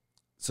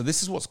So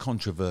this is what's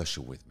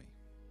controversial with me.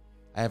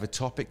 I have a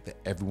topic that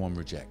everyone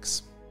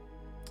rejects.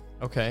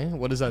 Okay,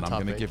 what is that topic?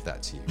 I'm going to give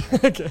that to you.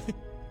 Okay.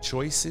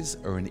 Choices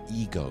are an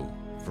ego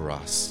for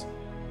us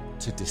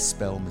to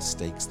dispel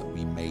mistakes that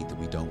we made that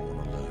we don't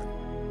want to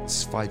learn.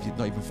 It's not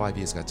even 5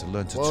 years ago, to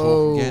learn to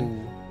talk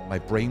again. My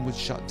brain would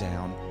shut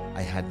down.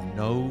 I had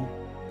no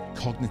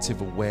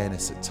cognitive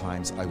awareness at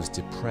times. I was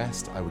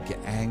depressed. I would get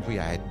angry.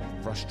 I had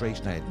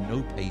frustration. I had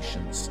no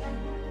patience.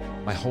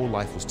 My whole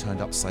life was turned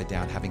upside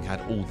down, having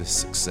had all this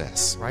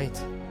success. Right.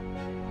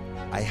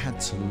 I had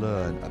to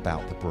learn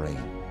about the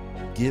brain.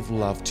 Give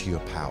love to your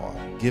power.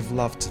 Give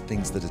love to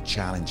things that are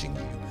challenging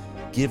you.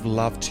 Give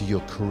love to your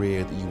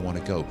career that you want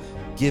to go.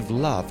 Give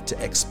love to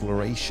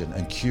exploration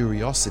and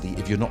curiosity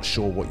if you're not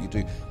sure what you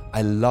do.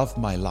 I love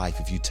my life.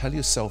 If you tell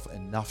yourself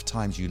enough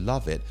times you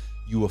love it,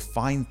 you will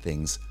find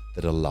things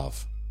that are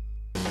love.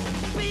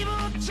 People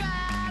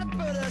try to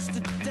put us to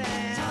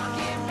down.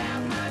 Talking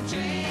about my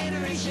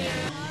generation.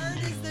 Hard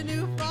is the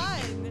new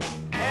fun.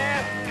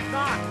 Ask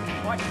not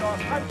what your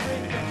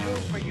country can do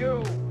for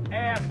you.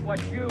 Ask what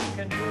you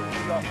can do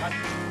for your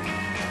country.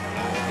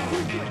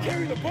 Who's going to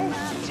carry the boat?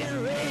 My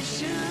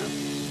generation.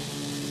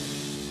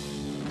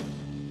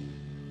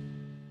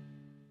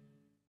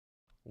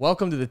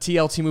 Welcome to the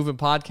TLT Movement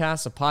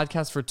Podcast, a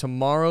podcast for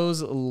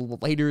tomorrow's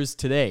laters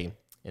today.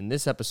 In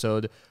this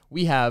episode,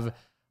 we have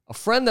a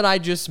friend that I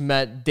just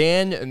met,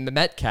 Dan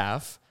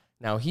Metcalfe.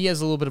 Now, he has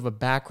a little bit of a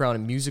background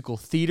in musical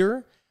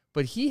theater,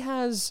 but he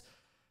had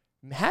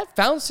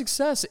found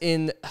success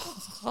in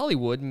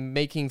Hollywood,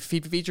 making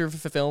feature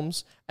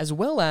films, as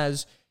well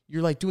as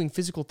you're like doing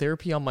physical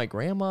therapy on my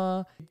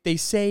grandma. They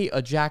say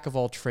a jack of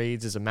all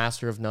trades is a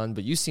master of none,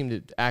 but you seem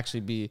to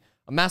actually be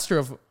a master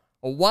of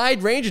a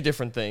wide range of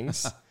different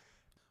things.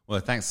 Well,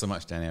 thanks so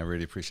much, Danny. I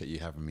really appreciate you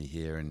having me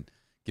here and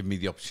giving me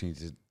the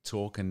opportunity to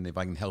talk. And if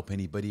I can help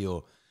anybody,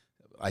 or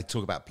I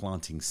talk about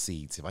planting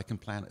seeds. If I can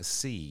plant a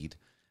seed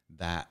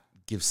that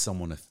gives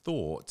someone a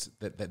thought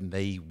that then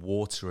they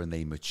water and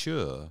they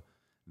mature,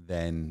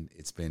 then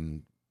it's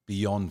been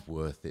beyond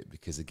worth it,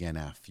 because again,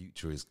 our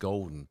future is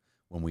golden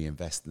when we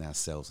invest in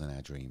ourselves and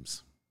our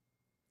dreams.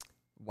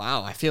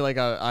 Wow, I feel like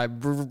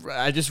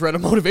I just read a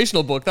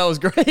motivational book. That was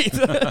great.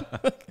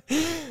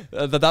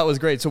 That was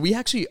great. So we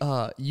actually,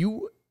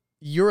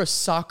 you're a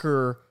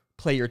soccer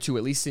player too,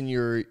 at least in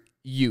your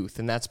youth,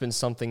 and that's been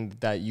something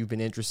that you've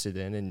been interested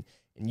in, and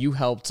you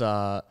helped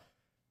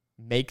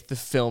make the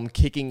film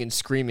Kicking and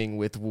Screaming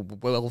with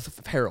Will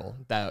Ferrell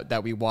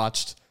that we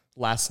watched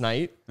last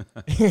night.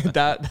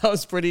 that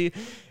was pretty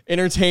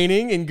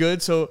entertaining and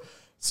good.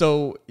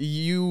 So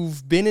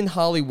you've been in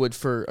Hollywood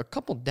for a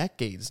couple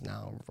decades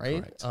now,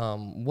 right? Correct.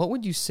 What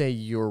would you say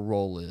your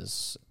role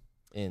is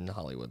in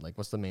Hollywood? Like,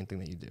 what's the main thing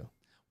that you do?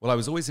 Well, I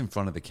was always in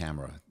front of the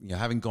camera. You know,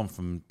 having gone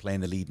from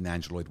playing the lead in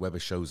Andrew Lloyd Webber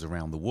shows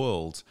around the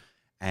world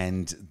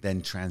and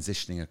then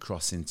transitioning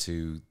across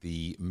into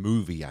the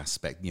movie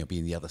aspect, you know,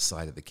 being the other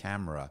side of the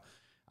camera,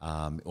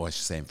 or I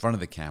should say in front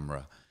of the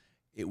camera,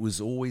 it was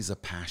always a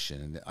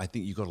passion. And I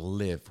think you've got to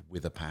live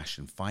with a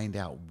passion. Find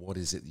out what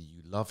is it that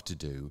you love to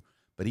do,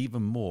 but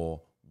even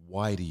more,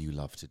 why do you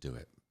love to do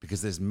it?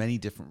 Because there's many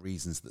different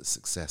reasons that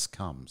success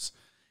comes.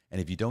 And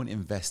if you don't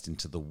invest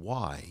into the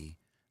why,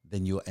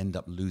 then you'll end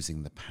up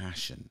losing the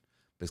passion.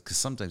 Because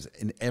sometimes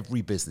in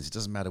every business, it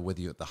doesn't matter whether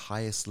you're at the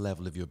highest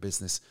level of your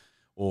business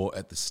or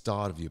at the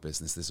start of your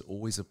business, there's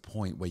always a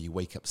point where you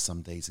wake up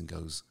some days and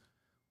goes,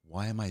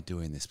 why am I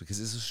doing this? Because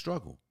it's a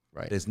struggle.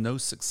 Right. There's no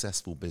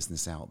successful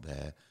business out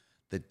there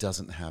that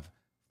doesn't have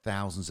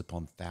thousands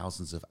upon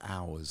thousands of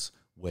hours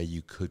where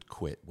you could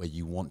quit, where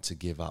you want to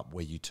give up,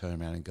 where you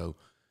turn around and go,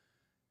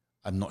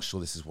 I'm not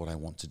sure this is what I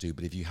want to do.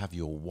 But if you have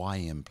your why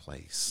in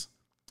place,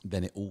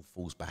 then it all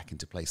falls back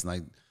into place. And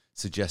I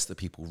suggest that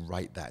people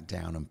write that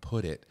down and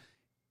put it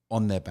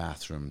on their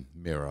bathroom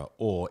mirror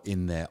or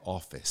in their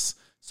office.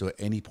 So at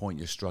any point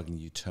you're struggling,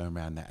 you turn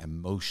around, that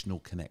emotional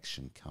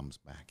connection comes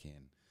back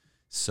in.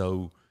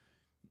 So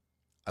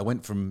I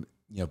went from,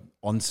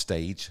 on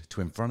stage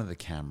to in front of the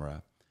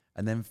camera,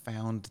 and then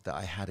found that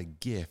I had a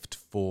gift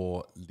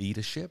for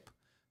leadership,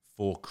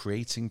 for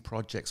creating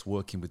projects,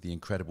 working with the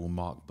incredible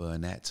Mark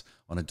Burnett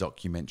on a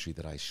documentary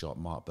that I shot.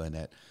 Mark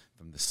Burnett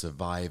from The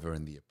Survivor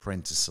and The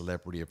Apprentice,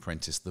 Celebrity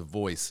Apprentice, The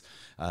Voice,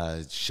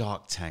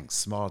 Shark Tank,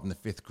 Smart in the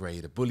Fifth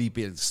Grade, A Bully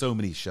Beard, so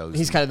many shows.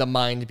 He's kind of the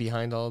mind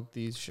behind all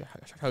these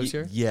shows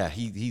here? Yeah,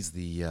 he's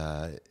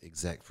the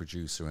exec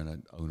producer and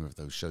an owner of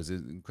those shows.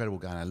 An incredible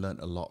guy, and I learned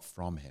a lot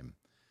from him.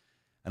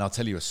 And I'll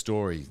tell you a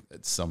story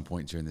at some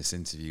point during this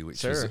interview,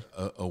 which was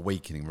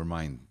awakening,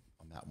 remind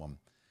on that one.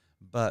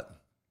 But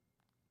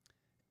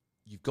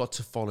you've got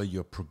to follow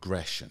your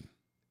progression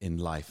in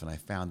life. And I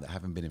found that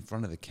having been in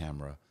front of the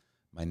camera,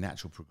 my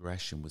natural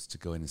progression was to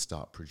go in and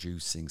start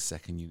producing,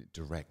 second unit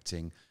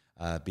directing,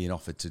 being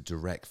offered to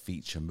direct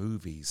feature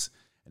movies.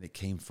 And it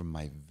came from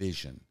my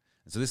vision.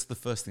 And so this is the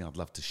first thing I'd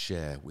love to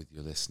share with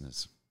your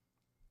listeners.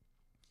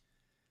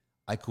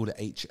 I call it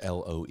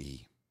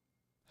HLOE.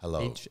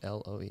 Hello.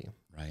 HLOE.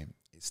 Right.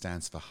 It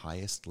stands for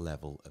highest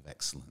level of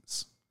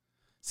excellence.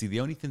 See,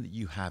 the only thing that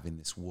you have in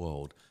this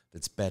world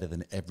that's better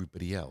than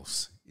everybody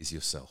else is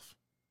yourself.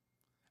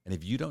 And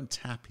if you don't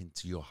tap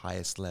into your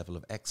highest level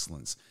of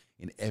excellence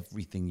in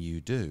everything you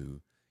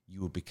do,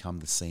 you will become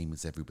the same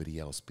as everybody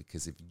else.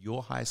 Because if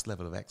your highest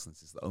level of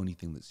excellence is the only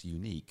thing that's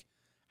unique,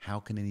 how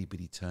can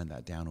anybody turn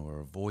that down or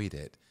avoid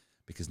it?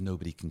 Because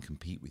nobody can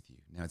compete with you.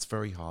 Now, it's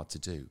very hard to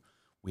do.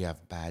 We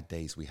have bad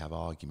days, we have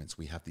arguments,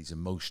 we have these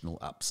emotional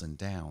ups and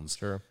downs.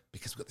 Sure.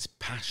 Because we've got this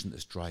passion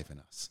that's driving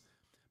us.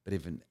 But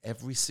if in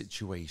every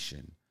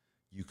situation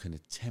you can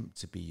attempt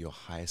to be your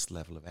highest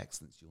level of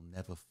excellence, you'll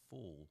never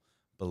fall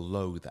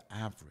below the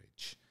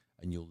average,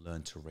 and you'll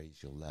learn to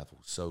raise your level.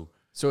 So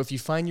if you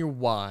find your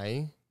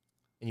why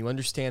and you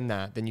understand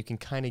that, then you can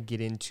kind of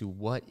get into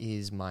what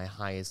is my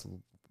highest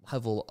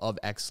level of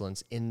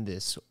excellence in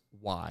this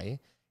why.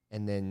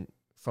 And then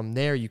from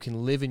there, you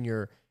can live in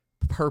your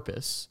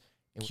purpose.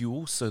 you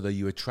also, though,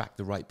 you attract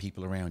the right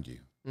people around you,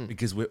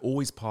 because we're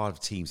always part of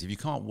teams. If you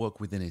can't work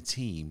within a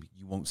team,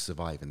 you won't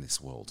survive in this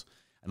world.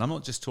 And I'm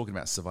not just talking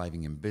about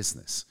surviving in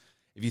business.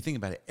 If you think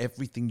about it,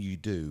 everything you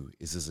do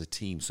is as a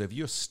team. So if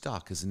you're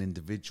stuck as an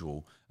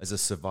individual, as a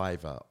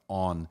survivor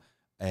on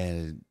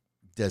a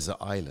desert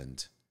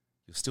island,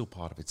 you're still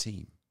part of a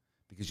team,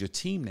 because your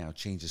team now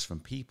changes from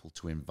people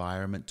to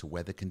environment to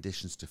weather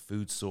conditions to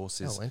food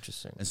sources. Oh,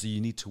 interesting. And so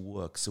you need to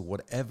work. So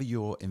whatever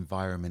your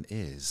environment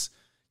is,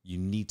 you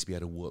need to be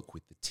able to work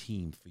with the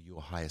team for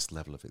your highest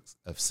level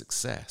of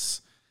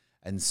success.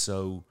 And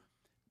so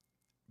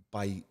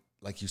by,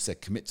 like you said,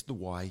 commit to the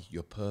why,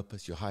 your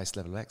purpose, your highest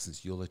level of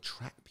excellence, you'll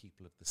attract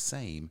people of the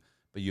same,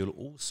 but you'll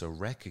also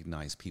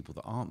recognize people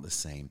that aren't the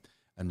same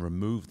and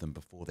remove them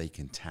before they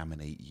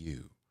contaminate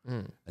you.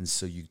 And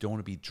so you don't want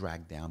to be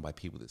dragged down by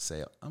people that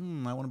say, I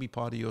want to be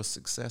part of your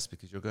success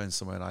because you're going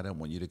somewhere and I don't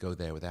want you to go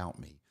there without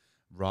me.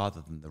 Rather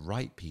than the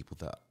right people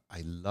that,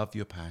 I love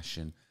your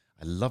passion,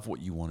 I love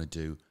what you want to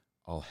do,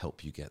 I'll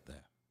help you get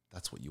there.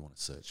 That's what you want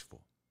to search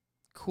for.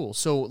 Cool.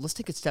 So let's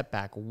take a step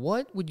back.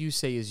 What would you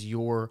say is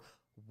your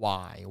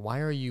why? Why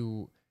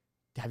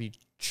have you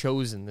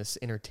chosen this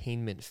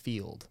entertainment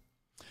field?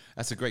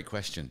 That's a great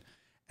question.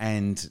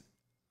 And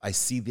I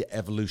see the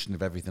evolution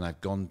of everything I've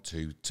gone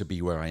to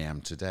be where I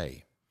am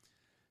today.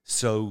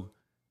 So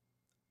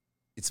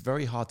it's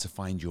very hard to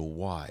find your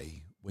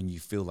why when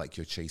you feel like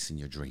you're chasing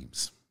your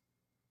dreams,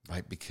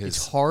 right? Because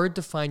it's hard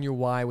to find your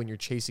why when you're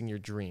chasing your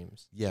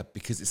dreams. Yeah,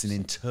 because it's an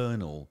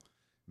internal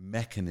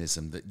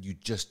mechanism that you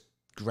just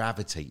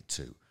gravitate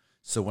to.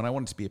 So when I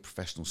wanted to be a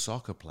professional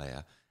soccer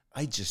player,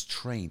 I just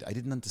trained. I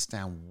didn't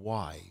understand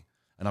why.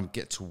 And I'll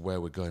get to where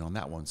we're going on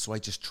that one. So I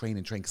just train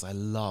and train because I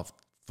love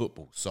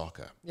football,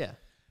 soccer. Yeah.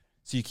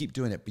 So you keep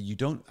doing it, but you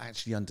don't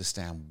actually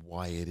understand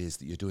why it is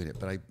that you're doing it.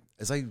 But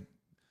as I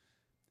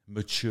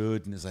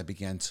matured and as I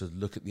began to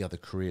look at the other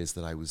careers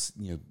that I was,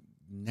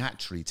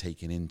 naturally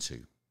taken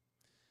into,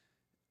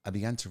 I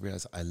began to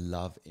realize I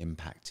love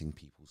impacting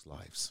people's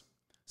lives.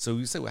 So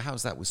you say, well,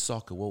 how's that with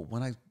soccer? Well,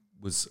 when I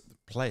was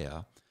a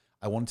player,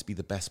 I wanted to be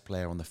the best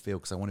player on the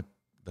field because I wanted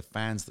the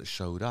fans that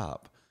showed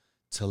up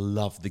to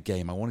love the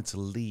game. I wanted to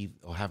leave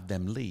or have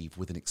them leave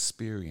with an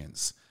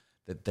experience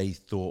that they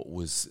thought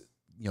was,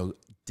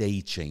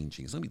 day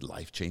changing. It's not going to be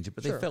life changing,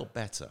 but Sure. they felt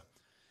better.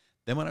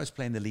 Then when I was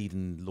playing the lead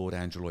in Lord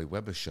Andrew Lloyd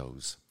Webber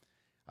shows,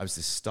 I was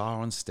this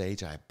star on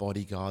stage. I had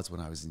bodyguards when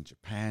I was in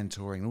Japan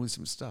touring and all this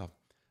different stuff.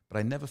 But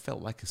I never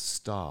felt like a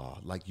star,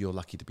 like you're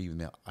lucky to be with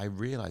me. I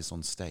realized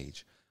on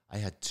stage I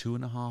had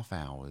 2.5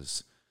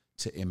 hours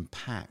to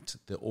impact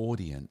the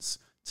audience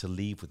to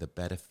leave with a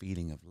better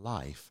feeling of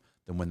life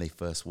than when they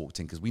first walked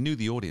in. Because we knew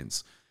the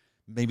audience,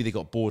 maybe they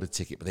got bought a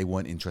ticket, but they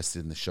weren't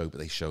interested in the show, but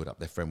they showed up.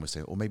 Their friend was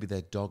saying, or maybe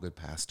their dog had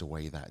passed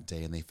away that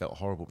day and they felt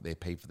horrible, but they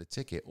paid for the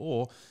ticket.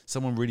 Or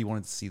someone really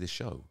wanted to see the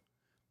show.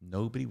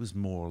 Nobody was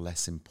more or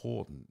less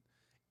important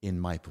in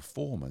my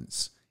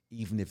performance,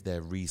 even if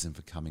their reason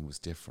for coming was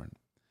different.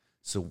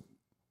 So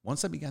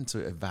once I began to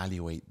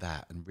evaluate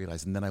that and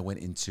realize, and then I went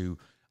into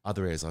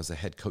other areas. I was a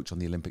head coach on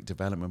the Olympic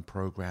development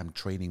program,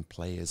 training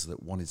players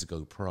that wanted to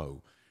go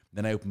pro.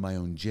 Then I opened my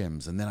own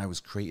gyms, and then I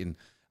was creating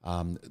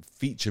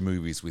feature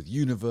movies with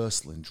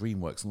Universal and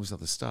DreamWorks and all this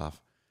other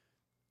stuff.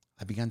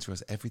 I began to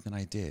realize everything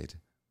I did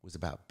was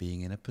about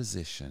being in a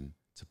position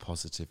to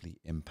positively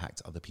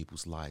impact other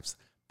people's lives.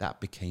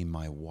 That became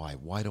my why.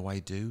 Why do I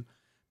do?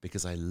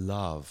 Because I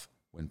love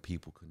when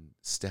people can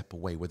step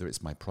away, whether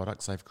it's my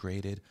products I've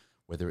created,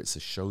 whether it's a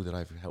show that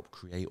I've helped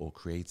create or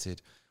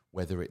created,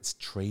 whether it's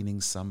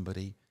training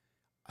somebody.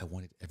 I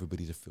wanted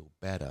everybody to feel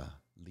better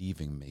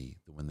leaving me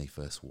than when they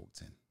first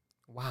walked in.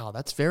 Wow,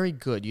 that's very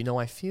good.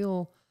 I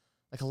feel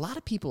like a lot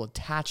of people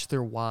attach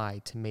their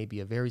why to maybe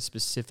a very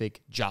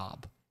specific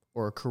job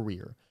or a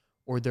career,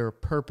 or their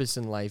purpose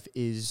in life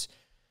is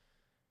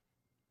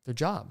their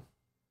job.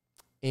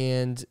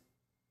 And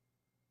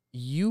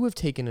you have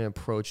taken an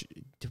approach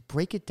to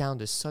break it down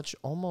to such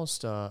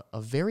almost a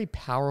very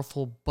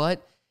powerful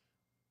but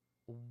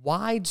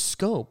wide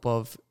scope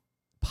of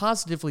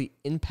positively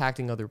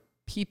impacting other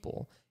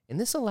people. And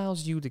this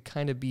allows you to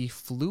kind of be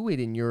fluid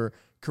in your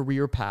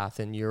career path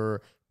and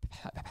your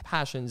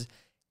passions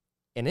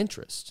and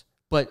interest.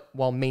 but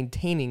while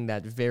maintaining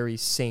that very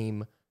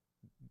same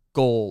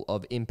goal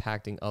of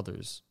impacting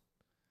others.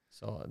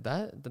 So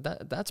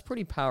that's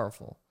pretty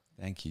powerful.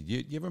 Thank you.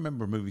 You ever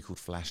remember a movie called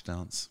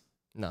Flashdance?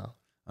 No.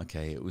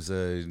 Okay, it was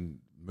a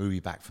movie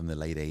back from the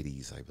late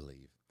 80s, I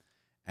believe.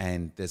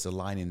 And there's a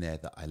line in there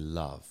that I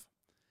love.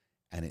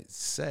 And it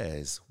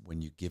says,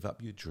 when you give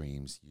up your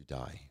dreams, you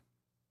die.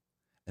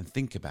 And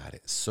think about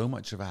it. So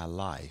much of our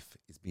life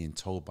is being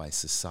told by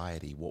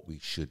society what we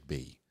should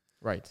be.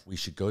 Right. We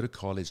should go to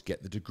college,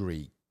 get the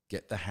degree,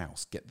 get the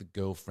house, get the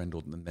girlfriend,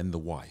 and then the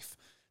wife.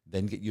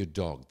 Then get your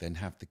dog, then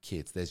have the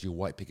kids. There's your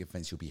white picket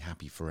fence. You'll be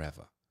happy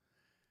forever.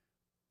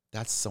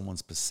 That's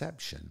someone's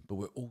perception, but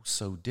we're all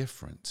so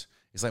different.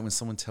 It's like when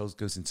someone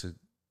goes into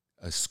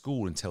a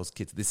school and tells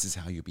kids, this is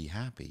how you'll be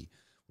happy.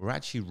 We're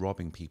actually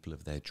robbing people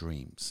of their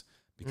dreams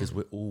because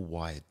we're all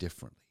wired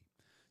differently.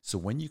 So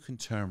when you can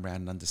turn around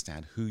and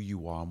understand who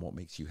you are and what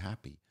makes you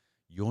happy,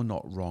 you're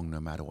not wrong no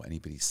matter what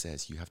anybody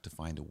says. You have to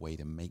find a way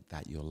to make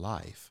that your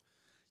life.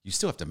 You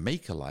still have to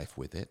make a life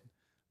with it,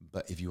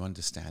 but if you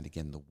understand,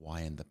 again, the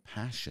why and the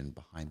passion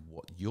behind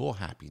what your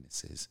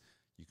happiness is,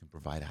 you can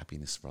provide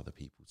happiness for other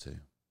people too.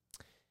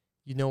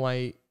 You know,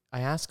 I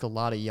ask a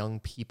lot of young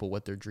people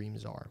what their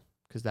dreams are,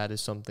 because that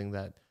is something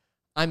that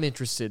I'm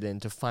interested in,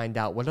 to find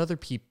out what other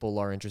people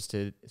are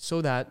interested,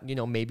 so that, you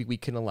know, maybe we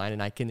can align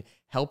and I can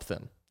help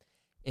them.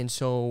 And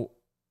so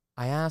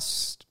I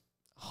asked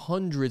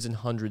hundreds and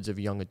hundreds of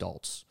young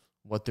adults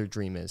what their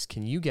dream is.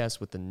 Can you guess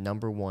what the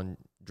number one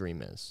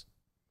dream is?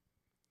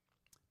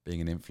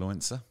 Being an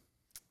influencer?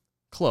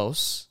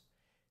 Close.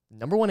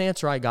 Number one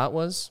answer I got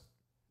was,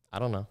 I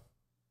don't know.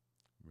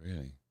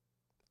 Really?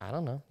 I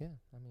don't know. Yeah.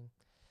 I mean,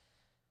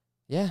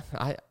 yeah,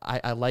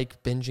 I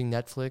like binging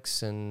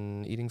Netflix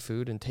and eating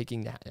food and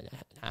taking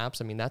naps.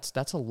 I mean,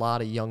 that's a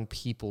lot of young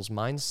people's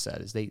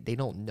mindset, is they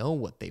don't know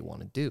what they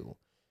want to do.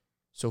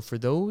 So for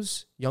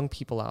those young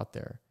people out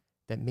there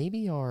that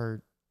maybe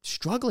are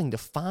struggling to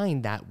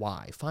find that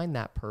why, find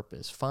that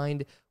purpose,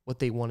 find what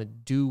they want to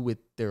do with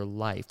their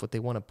life, what they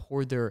want to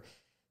pour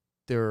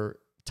their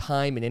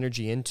time and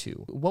energy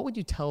into, what would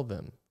you tell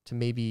them to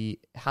maybe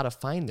how to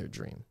find their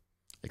dream?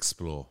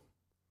 Explore.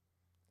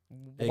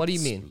 What do you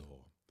mean? Explore.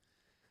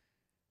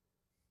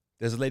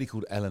 There's a lady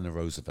called Eleanor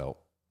Roosevelt,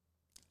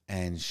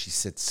 and she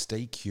said,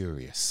 stay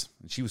curious.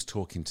 And she was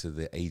talking to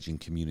the aging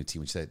community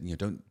when she said, you know,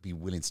 don't be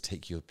willing to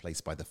take your place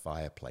by the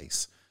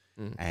fireplace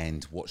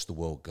and watch the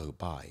world go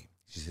by.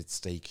 She said,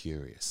 stay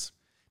curious.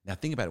 Now,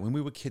 think about it. When we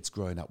were kids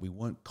growing up, we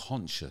weren't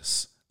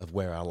conscious of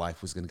where our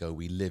life was going to go.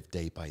 We lived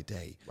day by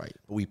day. Right.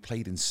 But we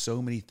played in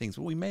so many things.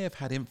 Well, we may have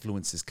had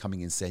influences coming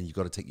in saying, you've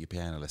got to take your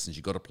piano lessons,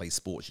 you've got to play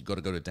sports, you've got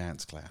to go to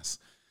dance class.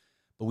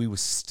 But we were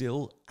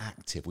still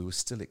active. We were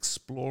still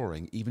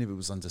exploring, even if it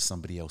was under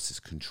somebody else's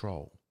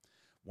control.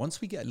 Once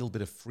we get a little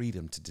bit of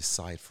freedom to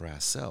decide for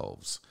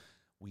ourselves,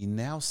 we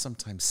now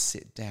sometimes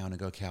sit down and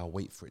go, okay, I'll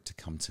wait for it to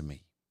come to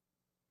me.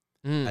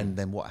 And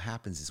then what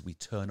happens is we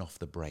turn off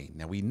the brain.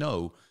 Now, we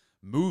know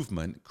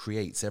movement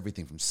creates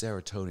everything from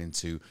serotonin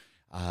to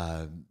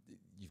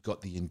you've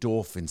got the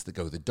endorphins that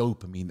go, the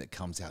dopamine that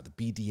comes out, the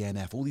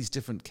BDNF, all these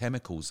different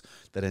chemicals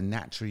that are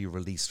naturally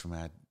released from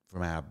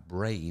our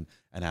brain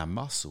and our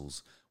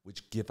muscles,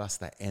 which give us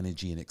that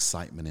energy and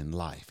excitement in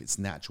life. It's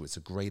natural. It's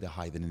a greater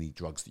high than any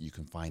drugs that you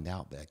can find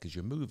out there because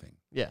you're moving.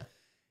 Yeah.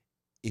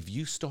 If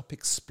you stop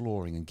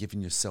exploring and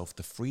giving yourself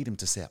the freedom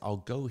to say, I'll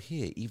go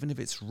here, even if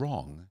it's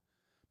wrong,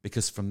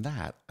 because from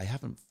that, I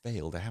haven't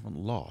failed, I haven't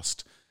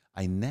lost.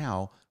 I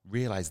now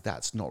realize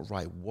that's not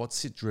right.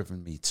 What's it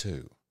driven me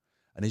to?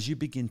 And as you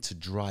begin to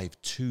drive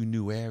to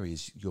new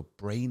areas, your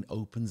brain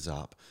opens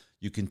up,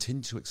 you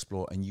continue to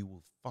explore, and you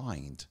will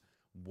find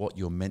what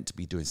you're meant to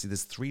be doing. See,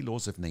 there's 3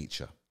 laws of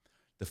nature.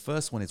 The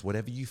first one is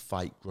whatever you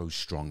fight grows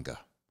stronger.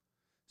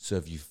 So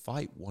if you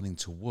fight wanting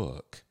to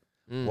work,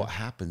 what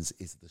happens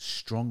is the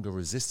stronger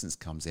resistance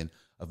comes in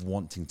of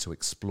wanting to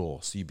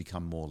explore. So you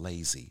become more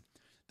lazy.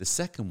 The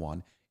second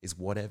one is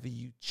whatever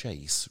you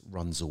chase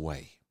runs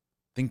away.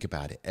 Think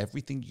about it.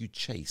 Everything you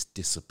chase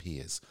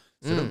disappears.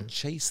 So don't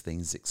chase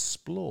things,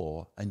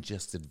 explore and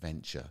just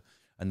adventure.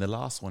 And the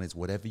last one is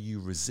whatever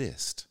you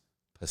resist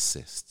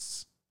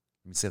persists.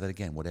 Let me say that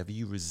again. Whatever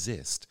you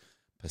resist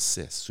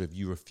persists. So if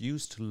you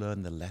refuse to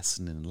learn the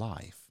lesson in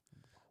life,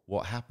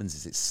 what happens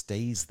is it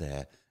stays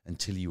there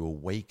until you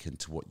awaken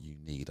to what you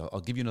need.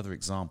 I'll give you another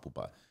example,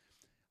 but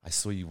I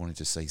saw you wanted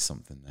to say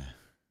something there.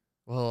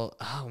 Well,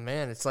 oh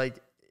man, it's like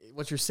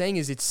what you're saying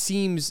is it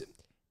seems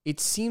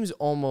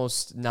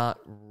almost not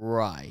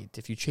right.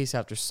 If you chase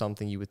after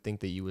something, you would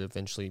think that you would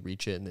eventually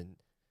reach it and then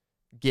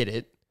get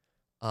it.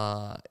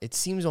 It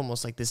seems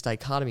almost like this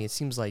dichotomy. It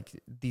seems like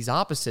these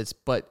opposites,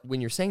 but when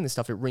you're saying this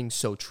stuff, it rings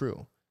so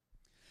true.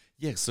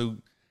 Yeah, so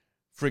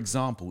for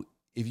example,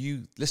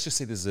 let's just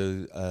say there's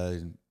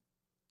a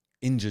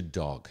injured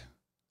dog,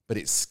 but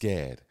it's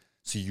scared.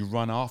 So you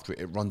run after it,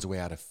 it runs away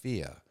out of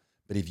fear.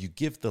 But if you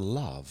give the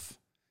love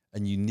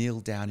and you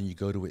kneel down and you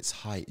go to its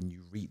height and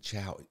you reach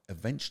out,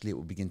 eventually it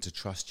will begin to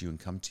trust you and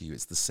come to you.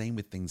 It's the same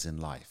with things in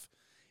life.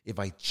 If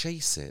I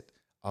chase it,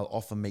 I'll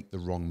often make the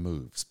wrong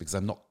moves because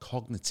I'm not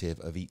cognitive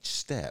of each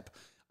step.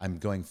 I'm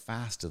going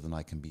faster than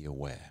I can be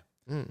aware.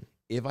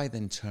 If I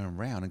then turn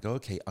around and go,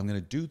 okay, I'm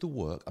going to do the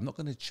work. I'm not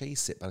going to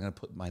chase it, but I'm going to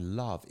put my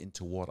love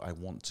into what I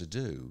want to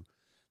do.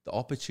 The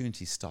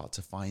opportunities start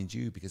to find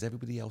you because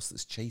everybody else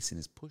that's chasing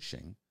is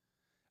pushing,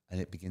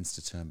 and it begins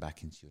to turn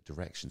back into your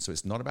direction. So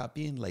it's not about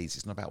being lazy.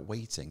 It's not about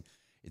waiting.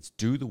 It's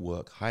do the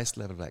work, highest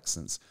level of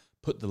excellence,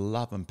 put the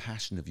love and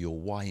passion of your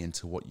why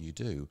into what you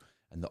do,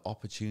 and the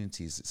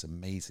opportunities, it's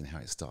amazing how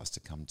it starts to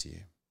come to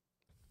you.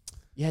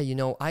 Yeah, you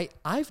know,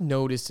 I've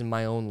noticed in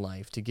my own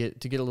life, to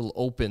get a little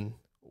open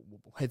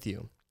with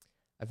you,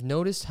 I've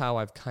noticed how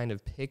I've kind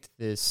of picked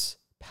this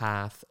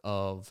path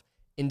of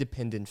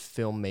independent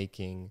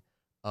filmmaking,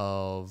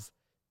 of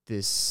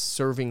this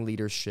serving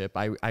leadership.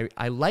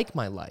 I like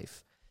my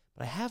life,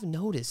 but I have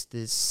noticed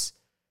this.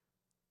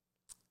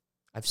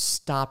 I've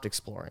stopped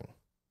exploring.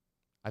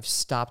 I've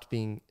stopped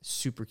being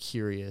super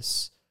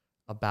curious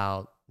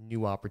about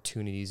new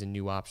opportunities and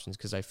new options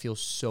because I feel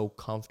so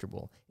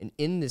comfortable. And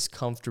in this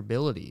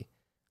comfortability,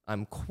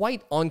 I'm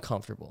quite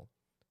uncomfortable.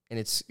 And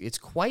it's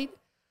quite,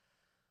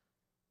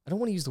 I don't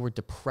want to use the word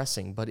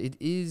depressing, but it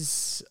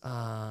is,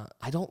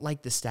 I don't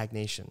like the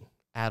stagnation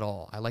at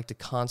all. I like to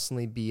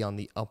constantly be on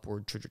the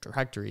upward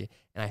trajectory,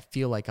 and I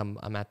feel like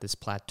I'm at this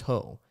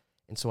plateau.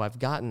 And so I've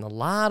gotten a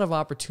lot of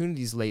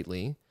opportunities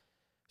lately,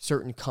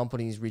 certain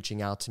companies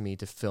reaching out to me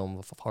to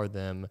film for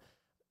them,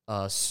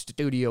 a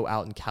studio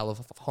out in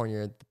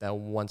California that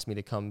wants me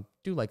to come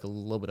do like a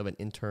little bit of an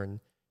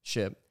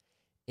internship.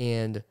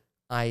 And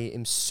I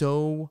am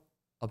so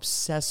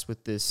obsessed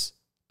with this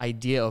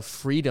idea of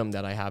freedom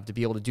that I have to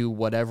be able to do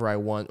whatever I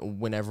want,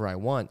 whenever I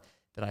want,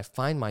 that I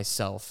find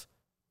myself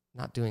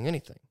not doing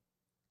anything.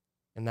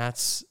 And I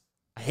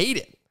hate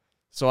it.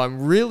 So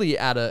I'm really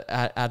at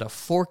a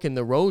fork in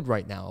the road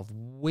right now of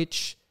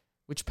which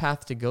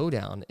path to go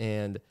down.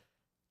 And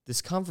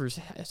this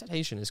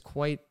conversation is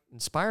quite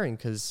inspiring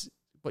because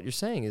what you're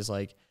saying is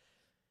like,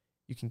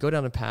 you can go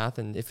down a path,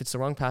 and if it's the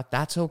wrong path,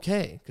 that's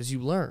okay because you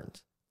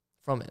learned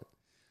from it.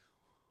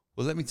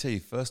 Well, let me tell you,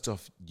 first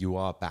off, you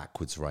are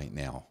backwards right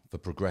now for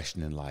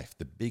progression in life.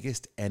 The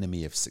biggest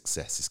enemy of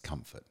success is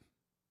comfort.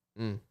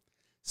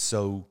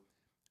 So,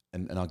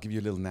 and I'll give you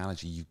a little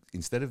analogy.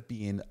 Instead of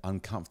being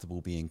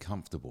uncomfortable being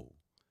comfortable,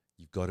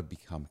 you've got to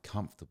become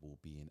comfortable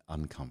being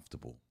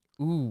uncomfortable.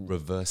 Ooh.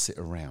 Reverse it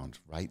around,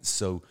 right?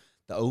 So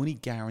the only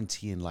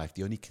guarantee in life,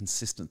 the only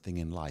consistent thing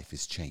in life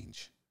is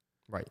change.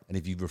 Right. And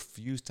if you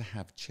refuse to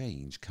have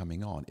change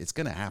coming on, it's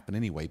going to happen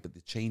anyway, but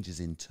the change is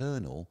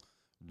internal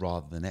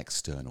rather than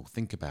external.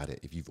 Think about it.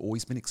 If you've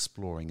always been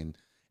exploring and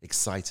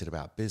excited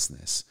about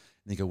business,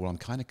 and you go, well, I'm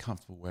kind of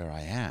comfortable where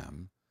I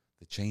am,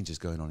 the change is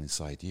going on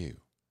inside you.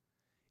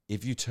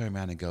 If you turn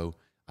around and go,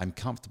 I'm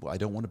comfortable, I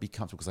don't want to be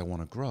comfortable because I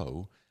want to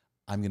grow,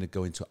 I'm going to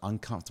go into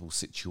uncomfortable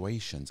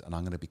situations and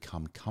I'm going to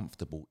become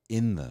comfortable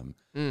in them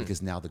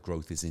because now the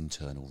growth is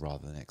internal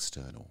rather than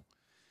external.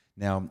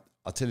 Now,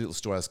 I'll tell you a little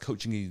story. I was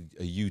coaching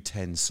a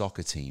U10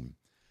 soccer team,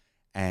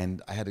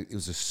 and it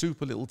was a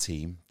super little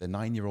team. They're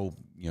 9-year-old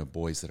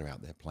boys that are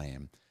out there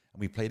playing. And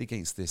we played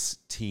against this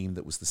team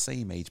that was the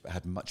same age but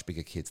had much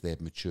bigger kids. They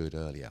had matured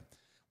earlier.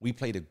 We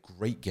played a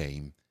great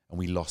game, and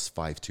we lost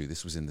 5-2.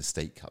 This was in the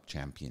State Cup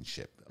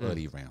Championship,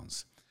 early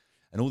rounds.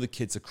 And all the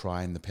kids are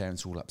crying. The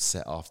parents are all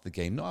upset after the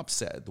game. Not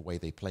upset at the way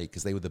they played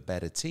because they were the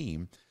better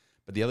team.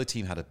 But the other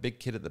team had a big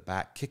kid at the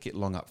back, kick it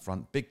long up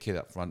front, big kid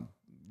up front,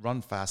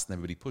 run fast, and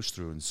everybody push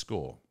through and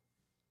score.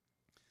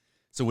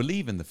 So we're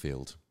leaving the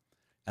field.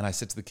 And I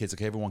said to the kids,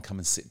 okay, everyone come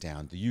and sit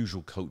down. The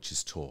usual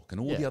coaches talk. And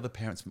all the other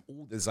parents,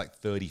 there's like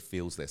 30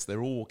 fields there. So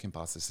they're all walking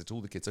past. I said to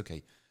all the kids,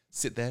 okay,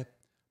 sit there,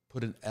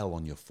 put an L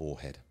on your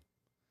forehead.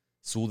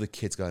 So all the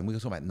kids going, we're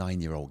talking about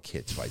 9-year-old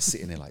kids, right,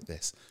 sitting there like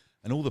this.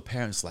 And all the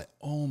parents like,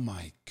 oh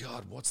my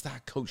God, what's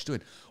that coach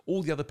doing?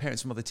 All the other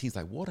parents from other teams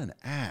like, what an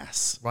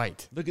ass.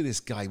 Right. Look at this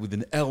guy with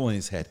an L on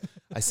his head.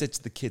 I said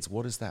to the kids,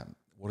 what does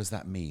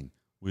that mean?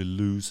 We're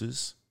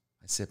losers?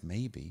 I said,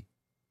 maybe,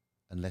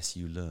 unless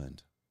you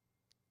learned.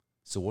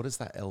 So what does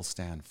that L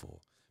stand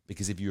for?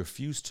 Because if you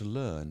refuse to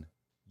learn,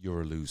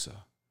 you're a loser.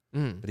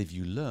 But if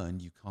you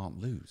learn, you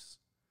can't lose.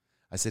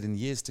 I said, in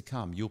years to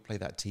come, you'll play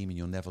that team and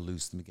you'll never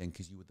lose them again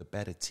because you were the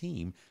better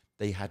team.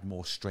 They had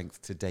more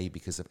strength today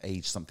because of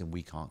age, something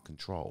we can't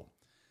control.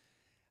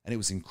 And it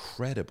was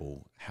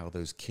incredible how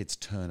those kids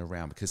turn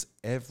around because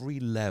every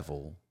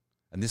level,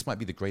 and this might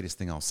be the greatest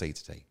thing I'll say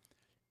today,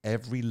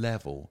 every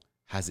level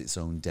has its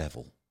own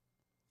devil.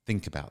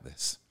 Think about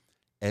this.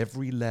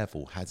 Every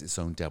level has its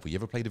own devil. You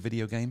ever played a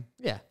video game?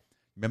 Yeah.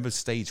 Remember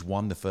stage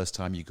 1 the first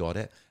time you got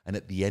it? And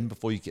at the end,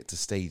 before you get to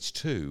stage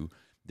 2,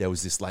 there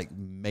was this like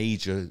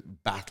major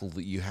battle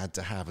that you had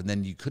to have. And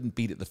then you couldn't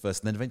beat it the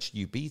first. And then eventually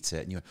you beat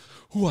it. And you're,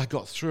 I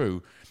got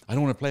through. I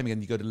don't want to play them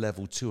again. You go to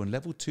level 2. And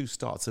level 2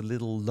 starts a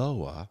little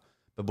lower.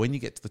 But when you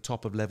get to the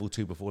top of level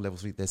 2 before level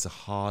 3, there's a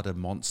harder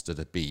monster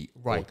to beat.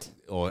 Right.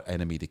 Or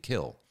enemy to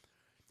kill.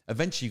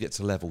 Eventually you get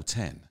to level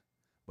 10.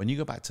 When you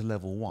go back to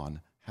level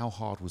 1, how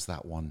hard was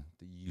that one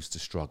that you used to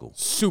struggle?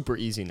 Super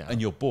easy now.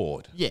 And you're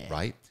bored, Yeah.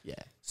 right? Yeah.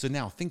 So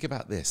now think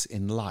about this.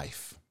 In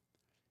life,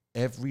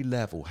 every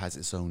level has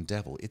its own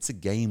devil. It's a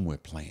game we're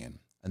playing.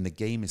 And the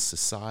game is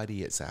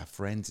society, it's our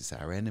friends, it's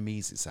our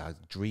enemies, it's our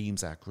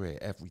dreams, our career,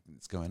 everything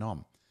that's going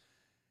on.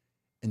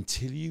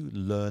 Until you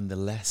learn the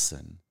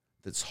lesson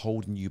that's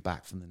holding you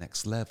back from the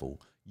next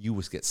level, you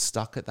will get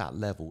stuck at that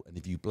level. And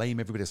if you blame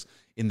everybody else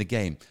in the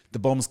game, the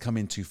bombs come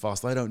in too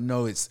fast. I don't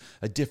know. It's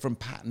a different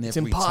pattern every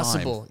time. It's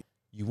impossible.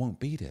 You won't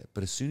beat it.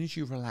 But as soon as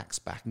you relax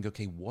back and go,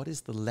 okay, what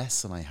is the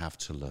lesson I have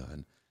to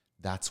learn?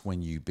 That's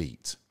when you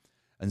beat.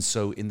 And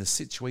so in the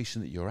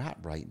situation that you're at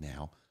right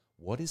now,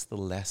 what is the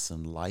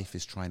lesson life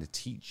is trying to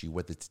teach you,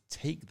 whether to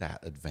take that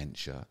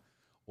adventure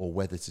or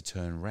whether to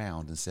turn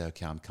around and say,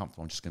 okay, I'm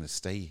comfortable, I'm just going to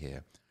stay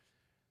here.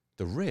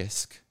 The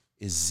risk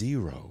is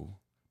zero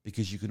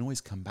because you can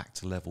always come back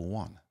to level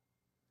one.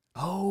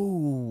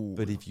 Oh.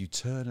 But if you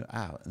turn it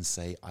out and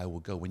say, I will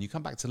go, when you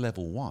come back to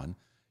level one,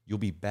 you'll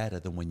be better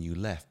than when you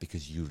left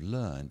because you've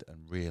learned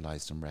and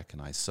realized and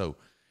recognized. So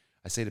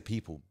I say to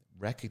people,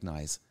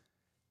 recognize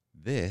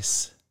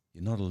this.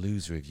 You're not a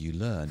loser if you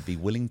learn. Be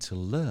willing to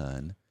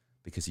learn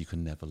because you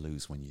can never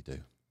lose when you do.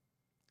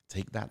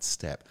 Take that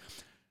step.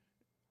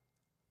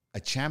 A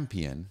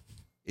champion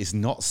is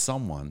not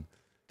someone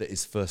that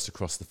is first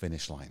across the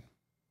finish line.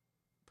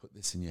 Put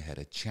this in your head.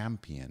 A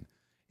champion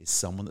is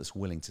someone that's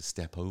willing to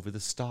step over the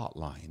start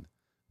line,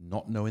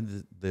 not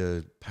knowing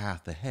the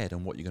path ahead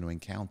and what you're going to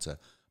encounter,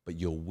 but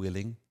you're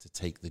willing to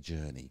take the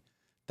journey.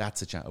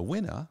 That's a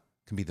winner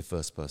can be the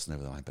first person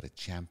over the line, but a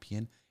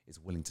champion is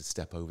willing to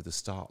step over the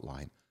start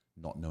line,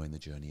 not knowing the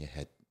journey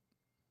ahead.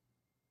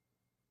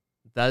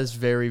 That is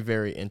very,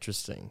 very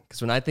interesting.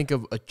 Because when I think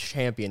of a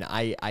champion,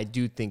 I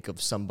do think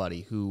of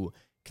somebody who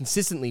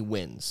consistently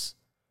wins.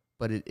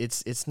 But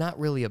it's not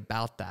really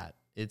about that.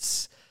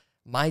 It's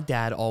my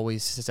dad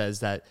always says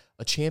that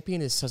a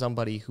champion is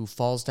somebody who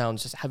falls down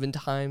 7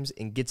 times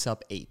and gets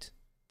up 8.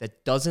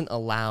 That doesn't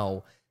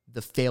allow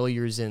the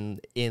failures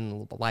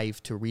in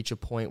life to reach a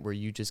point where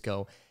you just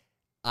go,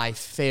 I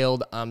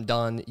failed, I'm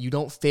done. You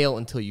don't fail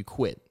until you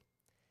quit.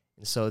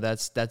 And so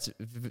that's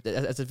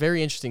a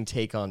very interesting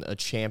take on a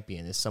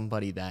champion, is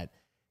somebody that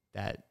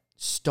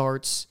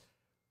starts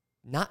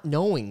not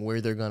knowing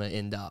where they're going to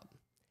end up.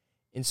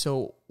 And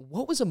so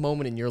what was a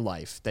moment in your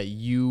life that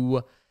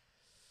you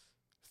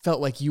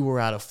felt like you were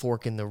at a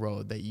fork in the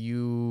road, that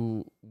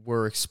you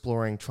were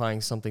exploring,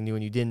 trying something new,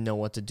 and you didn't know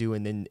what to do,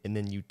 and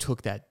then you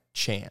took that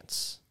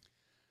chance?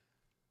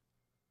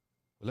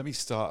 Well, let me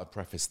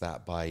preface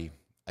that by,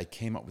 I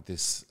came up with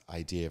this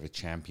idea of a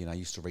champion. I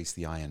used to race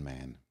the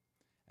Ironman,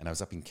 and I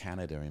was up in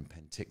Canada in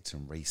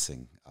Penticton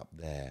racing up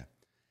there.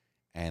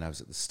 And I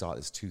was at the start,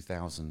 there's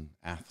 2,000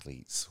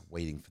 athletes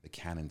waiting for the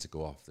cannon to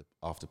go off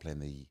after playing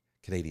the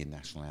Canadian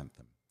national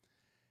anthem.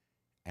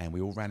 And we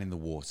all ran in the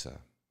water,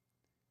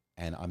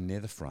 and I'm near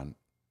the front,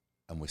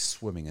 and we're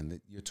swimming, and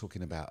you're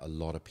talking about a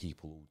lot of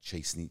people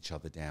chasing each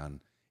other down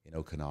in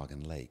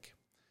Okanagan Lake.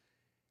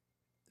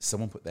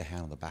 Someone put their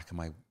hand on the back of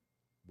my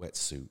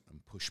wetsuit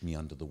and pushed me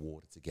under the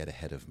water to get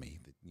ahead of me.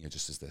 You know,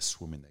 just as they're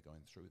swimming, they're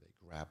going through,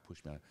 they grab,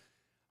 push me.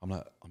 I'm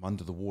like, I'm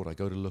under the water. I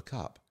go to look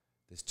up.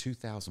 There's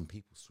 2,000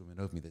 people swimming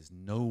over me. There's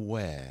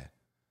nowhere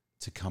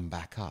to come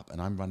back up,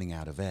 and I'm running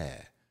out of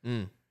air.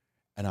 And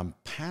I'm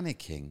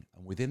panicking,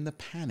 and within the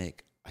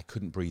panic, I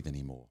couldn't breathe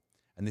anymore.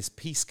 And this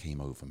peace came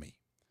over me.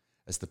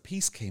 As the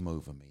peace came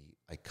over me,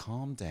 I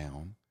calmed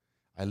down.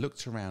 I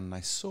looked around, and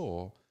I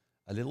saw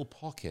a little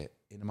pocket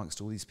in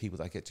amongst all these people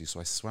that I get to. So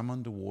I swam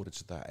underwater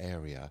to that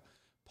area,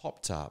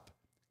 popped up,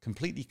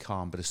 completely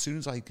calm. But as soon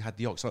as I had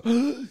the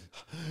oxygen,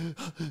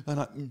 and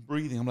I'm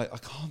breathing, I'm like, I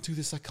can't do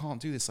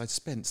this. I'd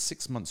spent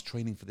 6 months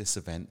training for this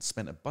event,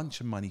 spent a bunch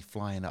of money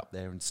flying up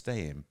there and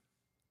staying,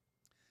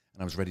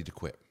 and I was ready to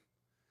quit.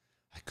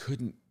 I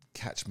couldn't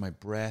catch my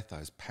breath. I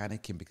was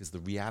panicking because the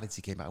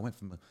reality came out. I went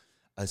from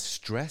a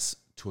stress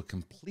to a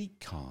complete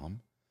calm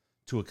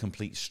to a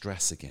complete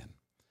stress again.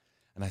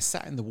 And I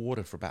sat in the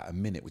water for about a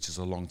minute, which is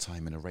a long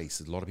time in a race.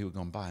 A lot of people had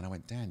gone by, and I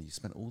went, Dan, you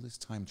spent all this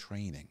time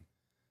training.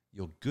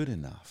 You're good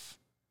enough.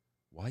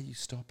 Why are you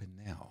stopping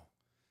now?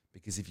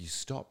 Because if you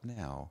stop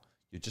now,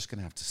 you're just going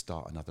to have to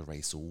start another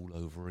race all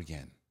over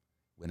again.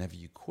 Whenever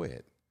you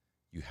quit,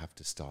 you have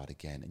to start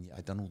again. And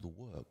I'd done all the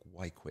work.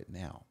 Why quit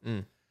now?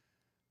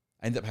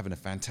 I ended up having a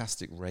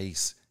fantastic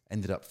race,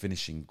 ended up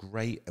finishing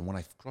great. And when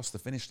I crossed the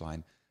finish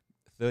line,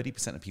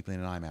 30% of people in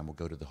an Ironman will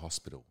go to the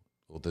hospital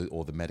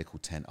or the medical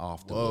tent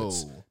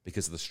afterwards. Whoa.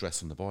 Because of the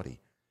stress on the body.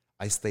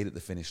 I stayed at the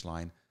finish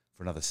line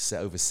for another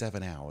over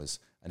 7 hours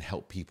and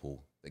helped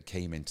people that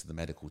came into the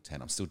medical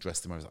tent. I'm still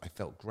dressed in my, I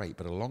felt great.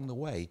 But along the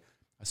way,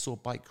 I saw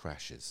bike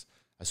crashes.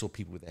 I saw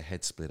people with their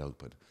heads split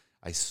open.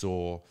 I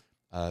saw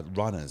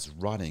runners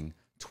running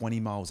 20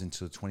 miles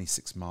into a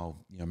 26-mile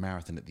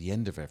marathon at the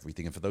end of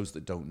everything. And for those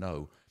that don't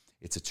know,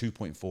 it's a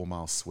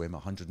 2.4-mile swim,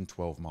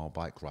 112-mile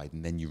bike ride,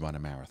 and then you run a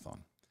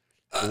marathon.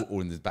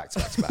 All in the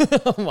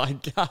back-to-back-to-back. Oh, my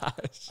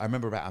gosh. I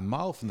remember about a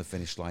mile from the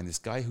finish line, this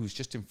guy who was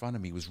just in front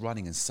of me was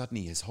running, and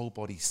suddenly his whole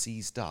body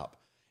seized up.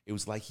 It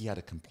was like he had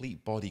a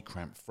complete body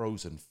cramp,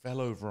 frozen, fell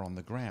over on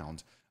the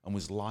ground, and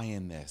was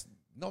lying there,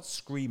 not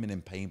screaming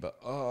in pain, but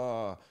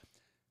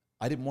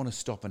I didn't want to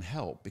stop and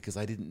help because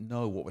I didn't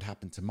know what would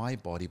happen to my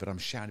body, but I'm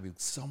shouting,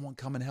 someone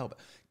come and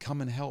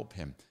help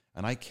him.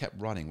 And I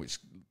kept running, which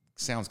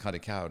sounds kind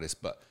of cowardice,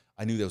 but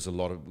I knew there was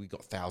we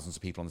got thousands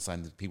of people on the side,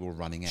 and people were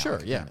running out.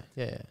 Sure, yeah.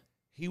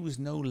 He was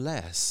no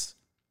less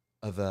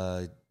of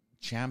a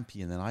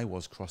champion than I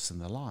was crossing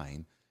the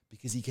line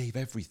because he gave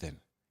everything.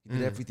 He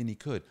did everything he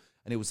could.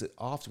 And it was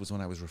afterwards when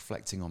I was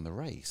reflecting on the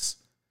race,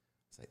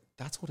 it's like,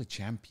 that's what a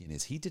champion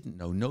is. He didn't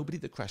know. Nobody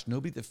that crashed,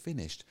 nobody that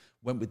finished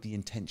went with the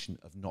intention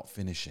of not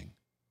finishing.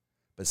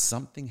 But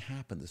something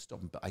happened that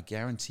stopped them. But I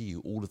guarantee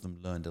you all of them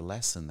learned a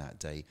lesson that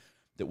day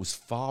that was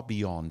far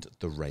beyond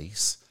the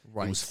race.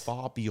 Right. It was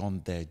far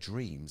beyond their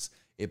dreams.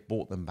 It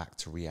brought them back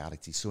to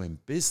reality. So in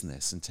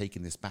business, and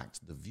taking this back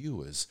to the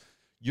viewers,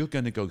 you're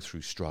going to go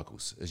through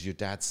struggles. As your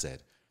dad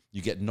said,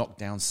 you get knocked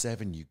down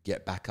 7, you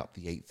get back up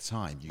the 8th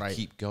time. You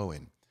keep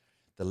going.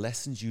 The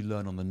lessons you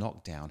learn on the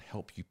knockdown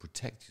help you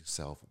protect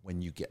yourself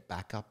when you get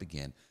back up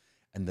again.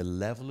 And the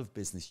level of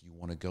business you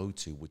want to go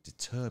to would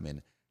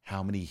determine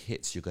how many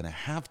hits you're going to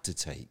have to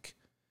take.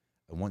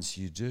 And once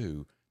you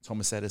do,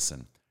 Thomas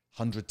Edison,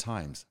 100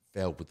 times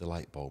failed with the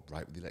light bulb,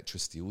 right? With the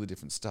electricity, all the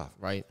different stuff.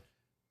 Right.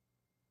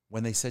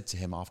 When they said to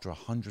him after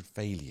 100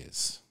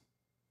 failures,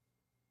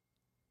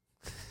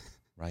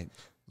 right?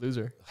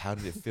 Loser. How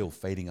did it feel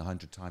failing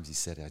 100 times? He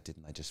said, I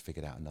didn't. I just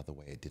figured out another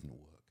way. It didn't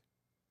work.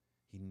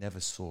 He never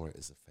saw it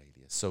as a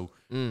failure. So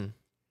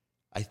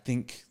I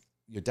think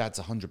your dad's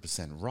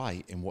 100%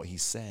 right in what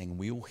he's saying. And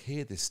we all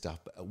hear this stuff.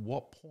 But at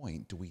what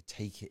point do we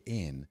take it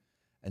in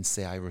and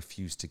say, I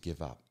refuse to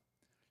give up?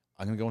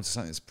 I'm going to go into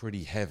something that's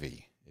pretty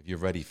heavy, if you're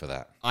ready for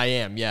that. I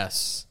am,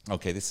 yes.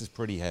 Okay, this is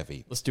pretty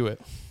heavy. Let's do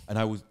it. And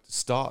I would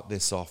start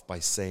this off by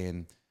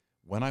saying,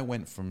 when I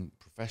went from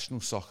professional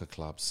soccer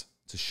clubs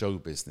to show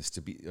business,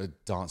 to be a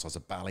dancer, I was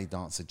a ballet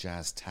dancer,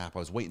 jazz, tap. I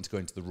was waiting to go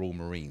into the Royal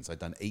Marines. I'd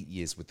done 8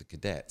 years with the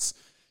cadets,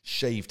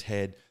 shaved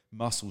head,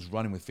 muscles,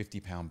 running with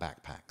 50-pound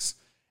backpacks.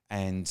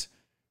 And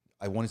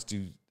I wanted to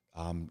do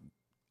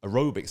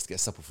aerobics to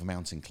get supple for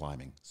mountain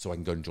climbing so I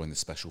can go and join the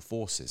special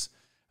forces.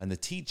 And the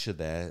teacher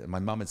there, my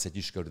mum had said,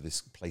 you should go to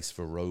this place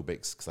for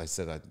aerobics because I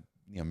said I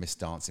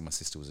missed dancing. My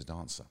sister was a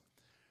dancer.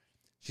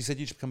 She said,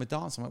 you should become a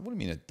dancer. I'm like, what do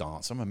you mean a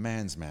dancer? I'm a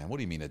man's man. What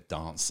do you mean a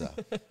dancer?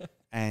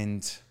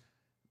 And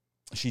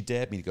she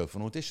dared me to go for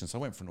an audition. So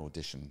I went for an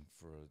audition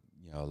for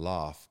a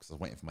laugh because I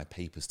was waiting for my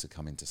papers to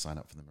come in to sign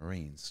up for the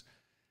Marines.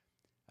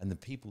 And the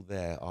people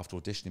there, after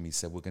auditioning me,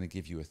 said, we're going to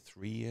give you a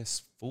 3-year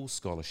full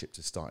scholarship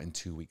to start in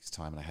 2 weeks'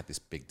 time. And I had this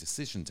big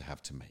decision to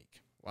have to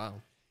make. Wow.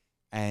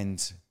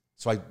 And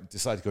so I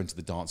decided to go into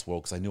the dance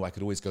world because I knew I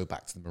could always go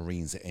back to the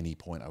Marines at any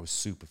point. I was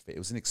super fit. It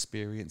was an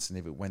experience, and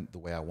if it went the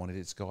way I wanted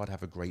it to go, I'd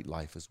have a great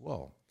life as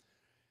well.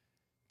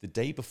 The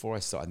day before I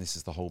started, and this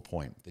is the whole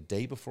point, the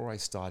day before I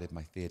started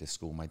my theatre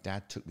school, my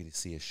dad took me to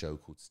see a show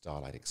called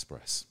Starlight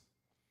Express.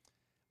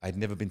 I'd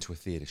never been to a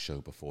theatre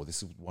show before.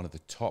 This is one of the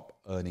top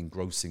earning,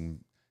 grossing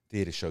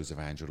theatre shows of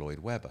Andrew Lloyd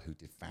Webber, who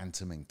did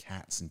Phantom and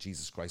Cats and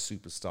Jesus Christ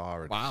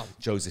Superstar and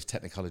Joseph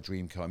Technicolor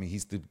Dreamcoat. I mean,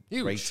 he's the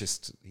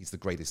greatest. He's the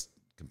greatest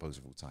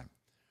composer of all time.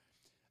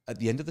 At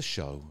the end of the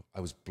show,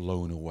 I was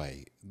blown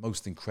away.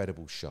 Most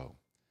incredible show.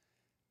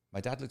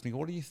 My dad looked at me,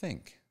 what do you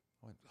think?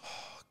 I went,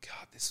 oh,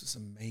 God, this was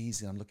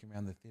amazing. I'm looking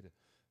around the theatre.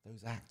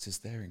 Those actors,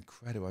 they're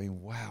incredible. I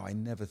mean, wow, I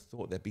never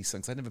thought there'd be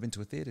something. 'Cause I'd never been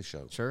to a theatre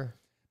show. Sure.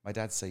 My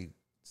dad said,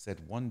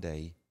 one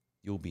day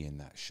you'll be in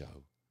that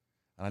show.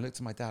 And I looked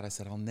at my dad, I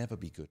said, I'll never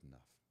be good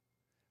enough.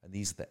 And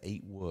these are the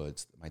 8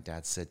 words that my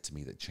dad said to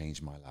me that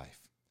changed my life.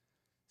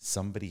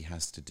 Somebody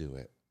has to do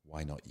it.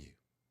 Why not you?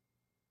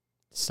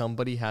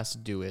 Somebody has to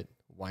do it.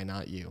 Why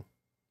not you?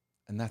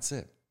 And that's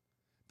it.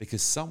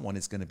 Because someone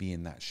is going to be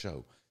in that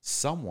show.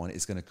 Someone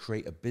is going to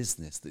create a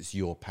business that's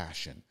your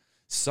passion.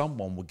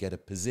 Someone will get a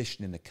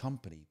position in a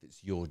company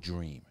that's your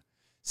dream.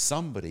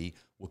 Somebody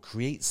will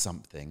create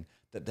something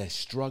that they're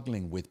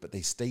struggling with, but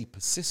they stay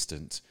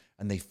persistent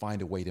and they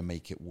find a way to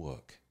make it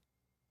work.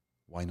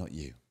 Why not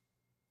you?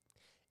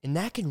 And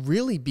that can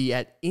really be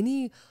at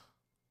any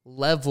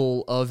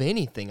level of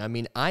anything. I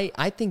mean,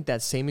 I think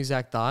that same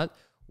exact thought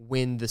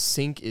when the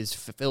sink is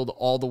filled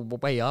all the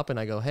way up and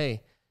I go,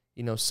 hey,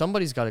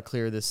 somebody's got to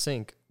clear this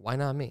sink. Why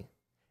not me?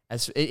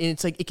 And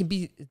it's like it can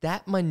be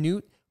that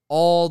minute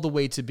all the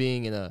way to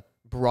being in a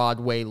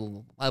Broadway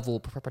level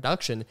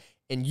production.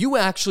 And you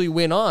actually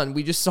went on.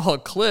 We just saw a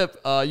clip.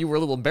 You were a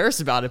little embarrassed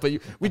about it, but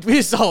we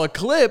just saw a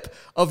clip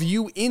of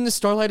you in the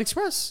Starlight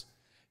Express.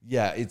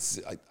 Yeah,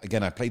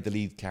 I played the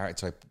lead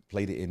character. I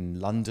played it in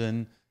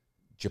London,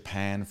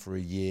 Japan for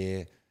a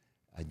year,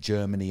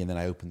 Germany, and then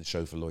I opened the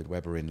show for Lloyd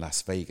Webber in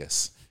Las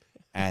Vegas.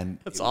 And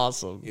That's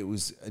awesome. It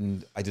was,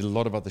 and I did a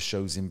lot of other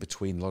shows in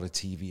between, a lot of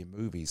TV and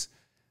movies.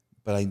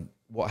 But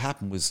what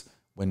happened was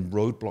when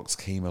roadblocks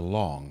came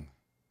along,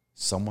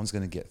 someone's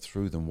going to get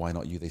through them. Why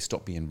not you? They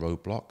stopped being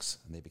roadblocks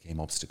and they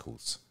became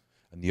obstacles.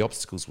 And the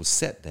obstacles were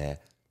set there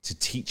to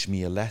teach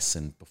me a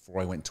lesson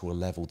before I went to a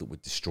level that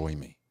would destroy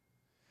me.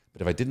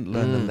 But if I didn't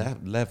learn the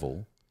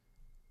level,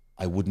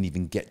 I wouldn't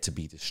even get to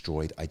be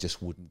destroyed. I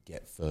just wouldn't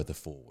get further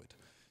forward.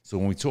 So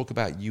when we talk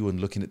about you and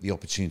looking at the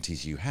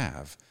opportunities you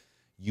have,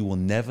 you will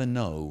never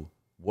know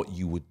what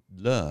you would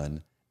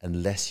learn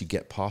unless you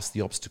get past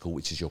the obstacle,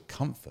 which is your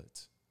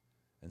comfort,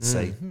 and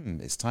say,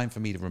 it's time for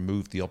me to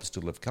remove the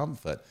obstacle of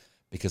comfort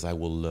because I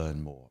will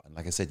learn more. And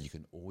like I said, you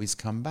can always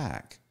come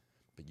back,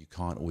 but you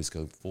can't always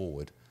go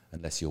forward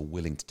unless you're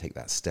willing to take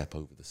that step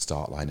over the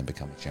start line and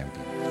become a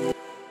champion.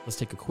 Let's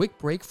take a quick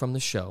break from the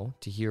show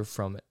to hear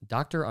from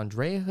Dr.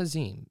 Andrea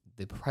Hazim,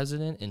 the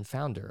president and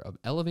founder of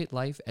Elevate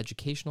Life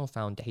Educational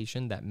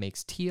Foundation that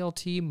makes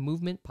TLT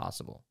movement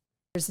possible.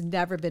 There's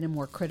never been a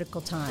more critical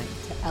time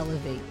to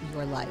elevate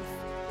your life.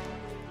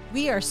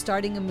 We are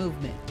starting a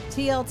movement,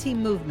 TLT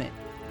Movement,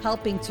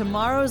 helping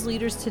tomorrow's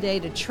leaders today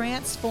to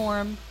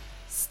transform,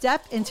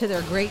 step into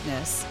their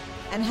greatness,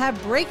 and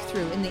have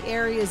breakthrough in the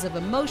areas of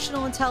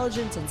emotional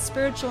intelligence and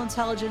spiritual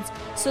intelligence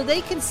so they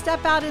can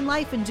step out in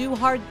life and do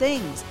hard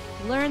things,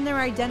 learn their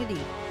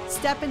identity,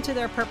 step into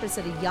their purpose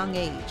at a young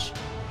age.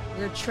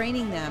 We're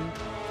training them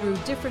through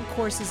different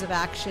courses of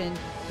action.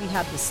 We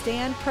have the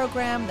STAND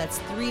program, that's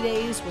 3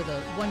 days with a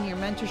 1-year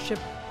mentorship,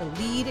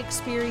 the LEAD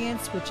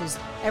experience, which is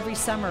every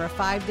summer a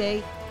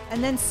 5-day,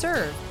 and then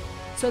SERVE.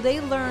 So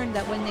they learn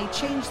that when they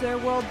change their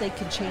world, they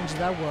can change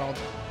the world,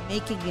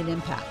 making an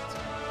impact.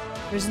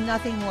 There's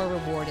nothing more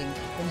rewarding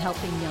than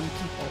helping young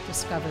people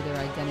discover their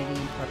identity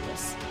and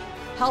purpose.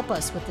 Help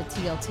us with the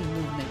TLT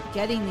movement,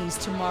 getting these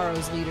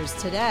tomorrow's leaders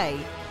today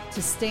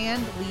to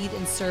stand, lead,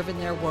 and serve in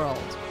their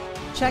world.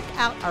 Check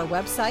out our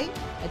website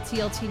at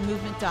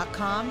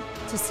tltmovement.com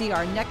to see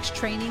our next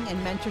training and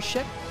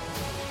mentorship.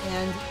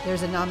 And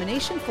there's a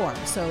nomination form.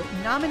 So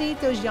nominate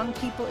those young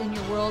people in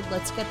your world.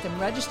 Let's get them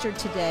registered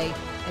today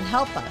and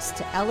help us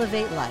to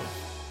elevate life.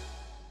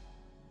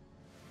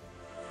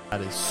 That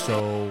is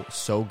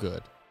so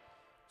good.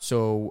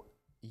 So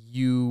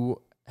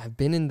you have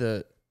been in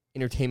the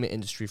entertainment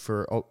industry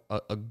for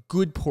a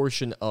good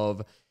portion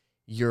of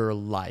your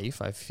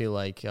life. I feel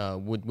like,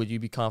 would you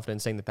be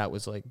confident saying that that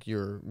was like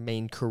your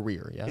main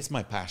career? Yeah, It's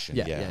my passion.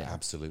 Yeah,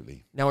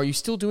 absolutely. Now, are you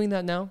still doing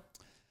that now?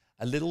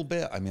 A little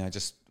bit. I mean,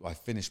 I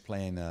finished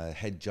playing a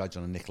head judge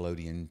on a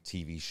Nickelodeon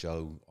TV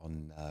show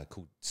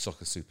called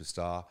Soccer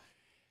Superstar.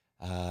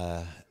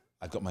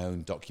 I've got my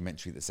own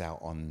documentary that's out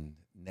on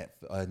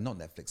not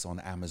Netflix, on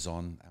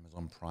Amazon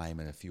Prime,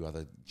 and a few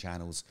other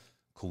channels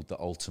called The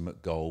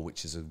Ultimate Goal,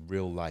 which is a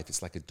real life.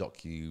 It's like a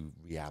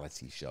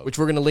docu-reality show. Which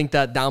we're going to link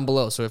that down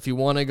below. So if you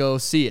want to go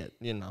see it,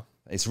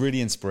 It's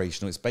really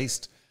inspirational. It's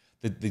based,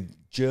 the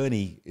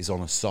journey is on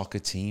a soccer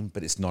team,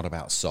 but it's not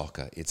about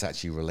soccer. It's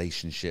actually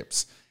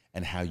relationships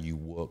and how you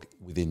work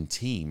within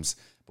teams.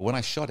 But when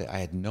I shot it, I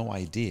had no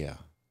idea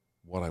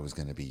what I was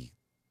going to be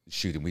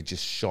shooting. We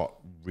just shot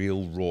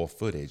real raw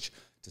footage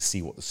to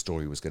see what the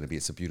story was going to be.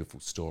 It's a beautiful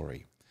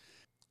story.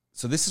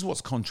 So this is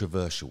what's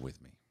controversial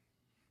with me.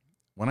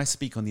 When I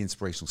speak on the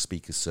inspirational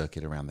speakers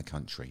circuit around the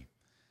country,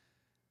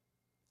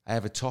 I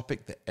have a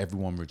topic that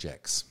everyone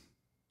rejects.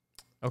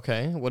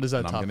 Okay, what is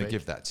that topic? I'm going to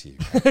give that to you.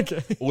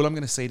 Okay. All I'm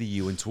going to say to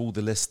you and to all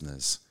the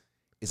listeners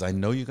is I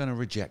know you're going to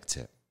reject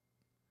it.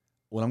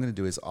 All I'm going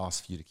to do is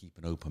ask for you to keep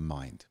an open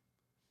mind.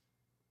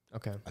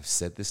 Okay. I've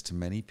said this to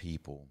many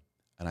people,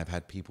 and I've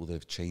had people that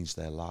have changed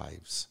their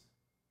lives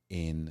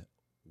in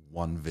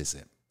one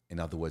visit. In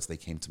other words, they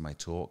came to my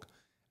talk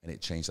and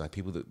it changed. Like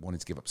people that wanted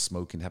to give up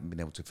smoking, haven't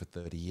been able to for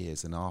 30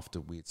 years. And after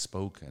we had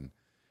spoken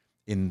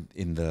in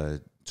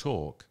the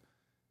talk,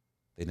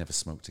 they never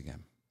smoked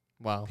again.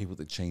 Wow. People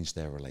that changed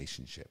their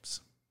relationships.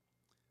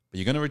 But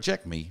you're going to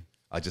reject me.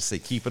 I just say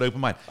keep an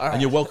open mind. All right.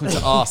 And you're welcome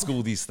to ask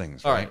all these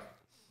things. All right? right.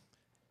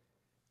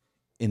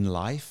 In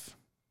life,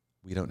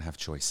 we don't have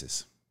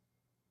choices.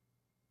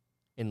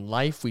 In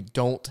life, we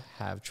don't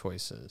have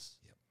choices.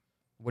 Yep.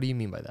 What do you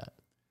mean by that?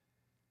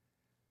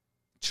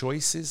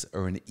 Choices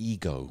are an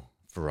ego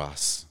for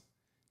us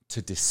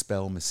to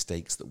dispel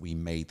mistakes that we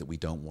made that we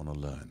don't want to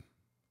learn.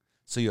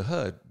 So you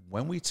heard,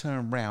 when we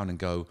turn around and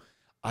go,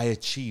 I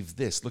achieved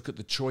this, look at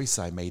the choice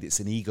I made, it's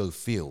an ego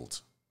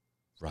field,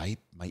 right?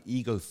 My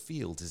ego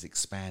field is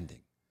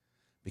expanding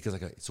because I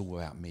go, it's all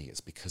about me,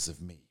 it's because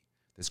of me.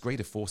 There's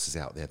greater forces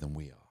out there than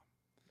we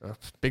are.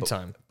 Big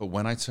time. But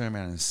when I turn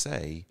around and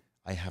say,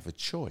 I have a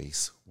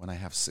choice, when I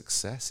have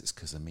success, it's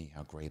because of me,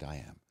 how great I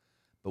am.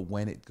 But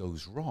when it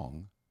goes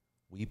wrong,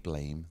 we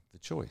blame the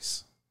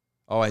choice.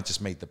 Oh, I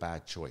just made the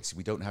bad choice.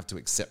 We don't have to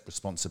accept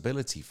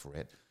responsibility for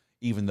it,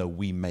 even though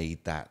we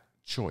made that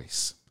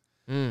choice.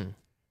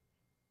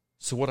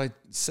 So what I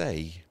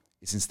say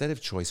is instead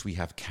of choice, we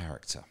have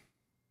character,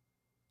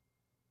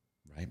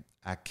 right?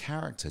 Our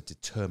character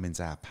determines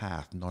our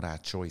path, not our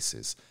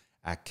choices.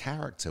 Our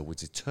character will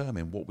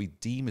determine what we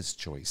deem as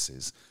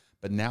choices.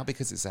 But now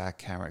because it's our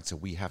character,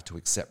 we have to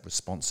accept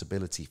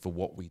responsibility for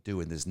what we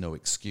do, and there's no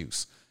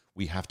excuse.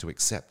 We have to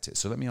accept it.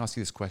 So let me ask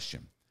you this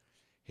question.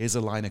 Here's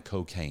a line of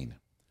cocaine.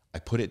 I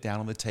put it down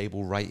on the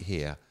table right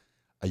here.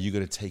 Are you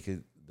going to take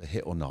the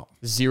hit or not?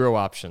 Zero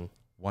option.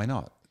 Why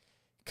not?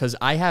 Because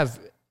I have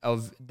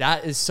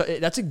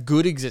that's a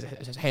good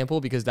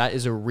example because that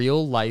is a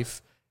real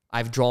life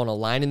I've drawn a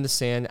line in the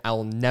sand. I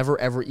will never,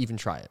 ever even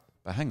try it.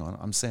 But hang on,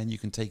 I'm saying you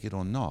can take it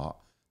or not.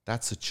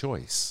 That's a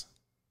choice.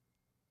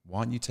 Why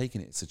aren't you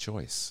taking it? It's a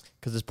choice.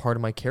 Because it's part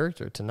of my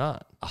character to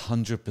not.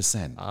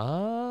 100%.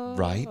 Ah,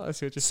 Right? I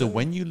see what you're So saying.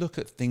 when you look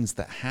at things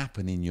that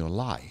happen in your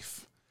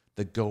life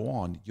that go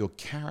on, your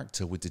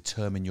character would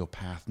determine your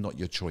path, not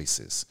your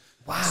choices.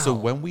 Wow. So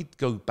when we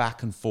go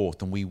back and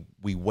forth and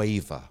we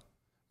waver,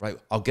 right?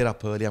 I'll get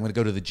up early. I'm going to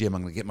go to the gym.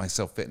 I'm going to get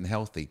myself fit and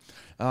healthy.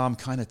 Oh, I'm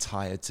kind of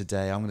tired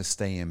today. I'm going to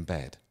stay in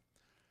bed.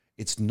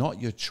 It's not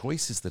your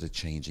choices that are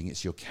changing.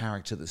 It's your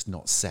character that's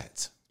not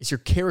set. It's your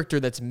character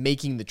that's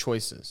making the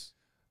choices.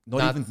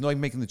 Not even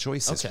making the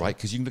choices, Okay. right?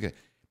 Because you can look at,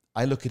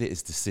 I look at it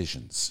as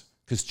decisions.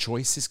 Because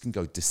choices can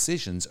go,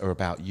 decisions are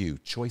about you.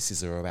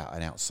 Choices are about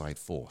an outside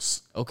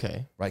force,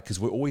 Okay. right? Because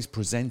we're always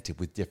presented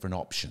with different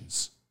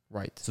options.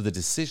 Right. So the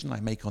decision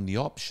I make on the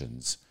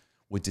options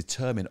would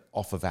determine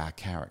off of our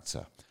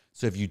character.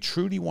 So if you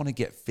truly want to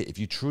get fit, if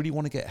you truly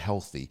want to get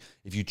healthy,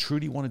 if you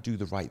truly want to do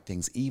the right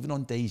things, even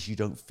on days you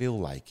don't feel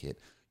like it,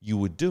 you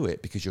would do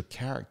it because your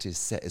character is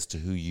set as to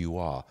who you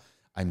are.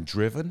 I'm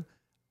driven.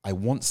 I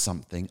want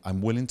something.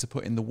 I'm willing to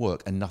put in the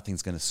work and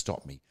nothing's going to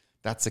stop me.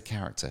 That's a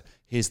character.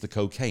 Here's the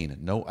cocaine.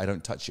 No, I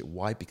don't touch it.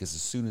 Why? Because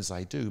as soon as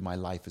I do, my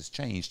life has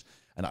changed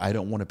and I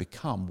don't want to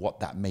become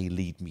what that may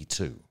lead me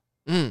to.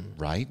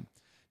 Right?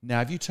 Now,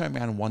 if you turn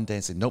around one day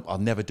and say, nope, I'll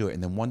never do it.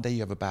 And then one day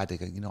you have a bad day,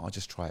 go, I'll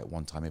just try it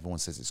one time. Everyone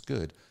says it's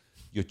good.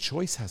 Your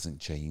choice hasn't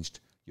changed.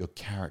 Your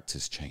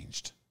character's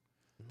changed.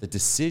 The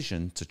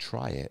decision to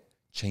try it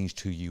changed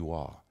who you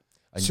are.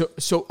 And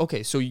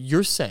So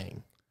you're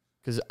saying,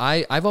 because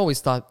I've always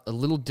thought a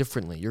little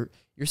differently. You're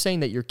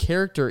saying that your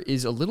character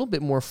is a little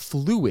bit more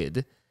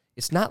fluid.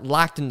 It's not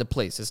locked into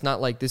place. It's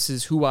not like this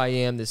is who I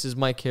am. This is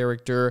my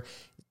character.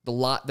 The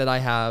lot that I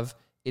have.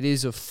 It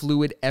is a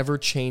fluid,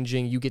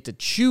 ever-changing. You get to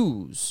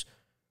choose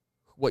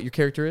what your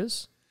character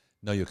is.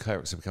 no, your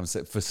character becomes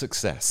set for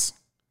success,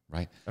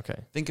 right? Okay.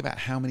 Think about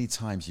how many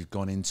times you've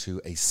gone into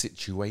a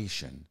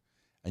situation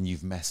and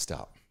you've messed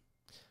up.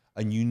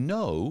 And you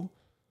know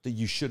that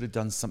you should have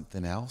done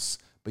something else,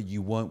 but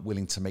you weren't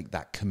willing to make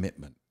that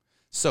commitment.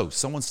 So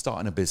someone's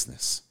starting a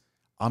business.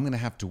 I'm going to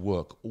have to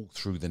work all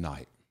through the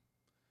night.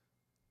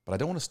 But I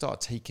don't want to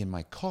start taking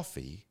my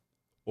coffee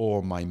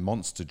or my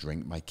monster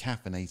drink, my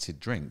caffeinated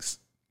drinks,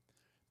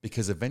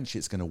 because eventually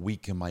it's going to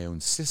weaken my own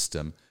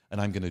system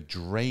and I'm going to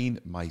drain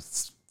my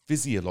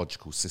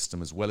physiological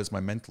system as well as my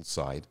mental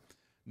side,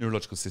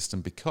 neurological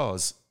system,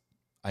 because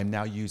I'm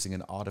now using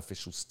an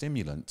artificial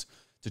stimulant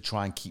to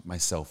try and keep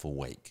myself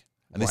awake.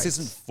 And this Right.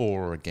 isn't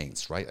for or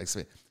against, right? Like,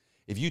 so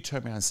if you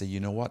turn around and say, you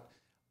know what,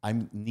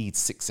 I need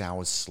 6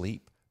 hours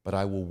sleep, but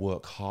I will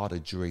work harder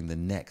during the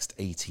next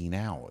 18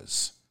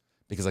 hours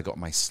because I got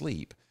my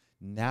sleep,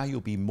 now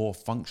you'll be more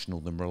functional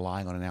than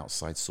relying on an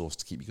outside source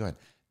to keep you going.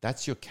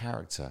 That's your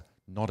character,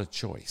 not a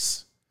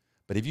choice.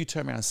 But if you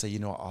turn around and say, you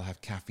know what, I'll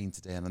have caffeine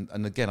today,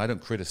 and again, I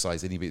don't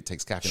criticize anybody that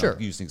takes caffeine. Sure.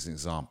 I'm using this as an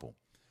example.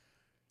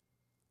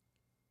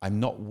 I'm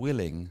not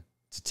willing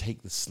to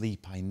take the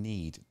sleep I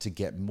need to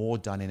get more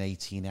done in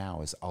 18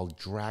 hours. I'll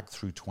drag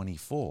through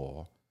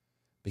 24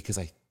 because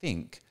I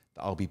think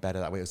that I'll be better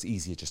that way. It's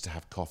easier just to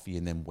have coffee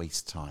and then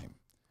waste time.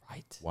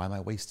 Right. Why am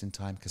I wasting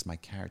time? Because my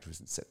character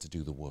isn't set to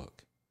do the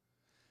work.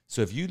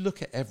 So if you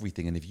look at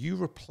everything and if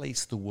you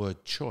replace the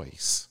word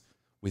choice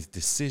with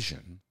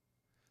decision,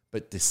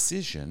 but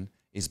decision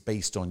is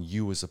based on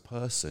you as a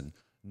person,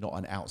 not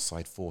an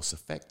outside force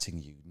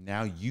affecting you.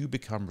 Now you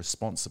become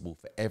responsible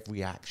for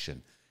every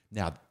action.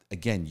 Now,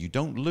 again, you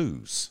don't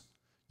lose.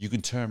 You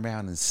can turn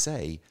around and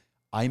say,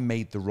 I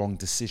made the wrong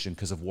decision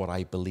because of what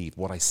I believed,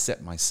 what I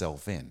set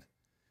myself in.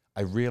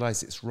 I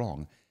realize it's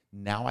wrong.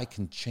 Now I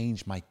can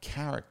change my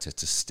character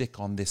to stick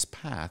on this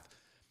path.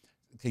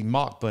 Okay,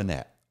 Mark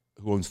Burnett,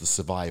 who owns The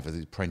Survivor,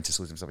 The Apprentice,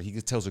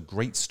 he tells a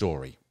great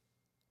story.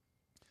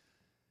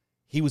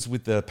 He was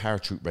with the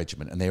parachute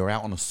regiment and they were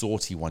out on a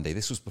sortie one day.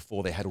 This was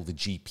before they had all the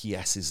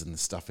GPSs and the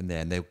stuff in there.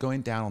 And they were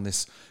going down on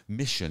this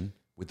mission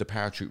with the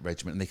parachute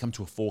regiment and they come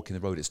to a fork in the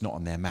road. It's not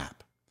on their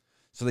map.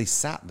 So they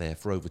sat there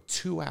for over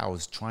 2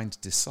 hours trying to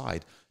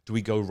decide, do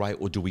we go right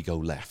or do we go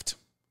left?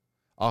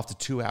 After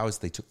 2 hours,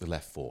 they took the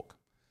left fork.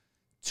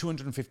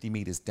 250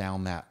 meters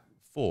down that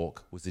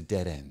fork was a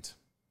dead end.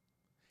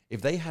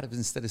 If they had,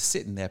 instead of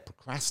sitting there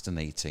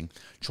procrastinating,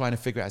 trying to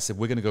figure out, said,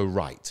 we're going to go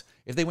right.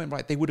 If they went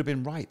right, they would have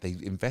been right. They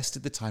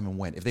invested the time and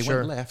went. If they Sure.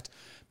 went left,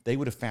 they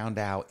would have found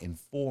out in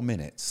 4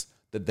 minutes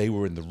that they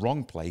were in the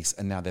wrong place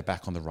and now they're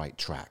back on the right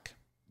track,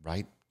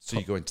 right? So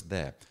you go into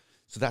there.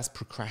 So that's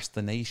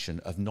procrastination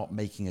of not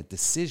making a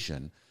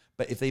decision.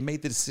 But if they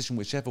made the decision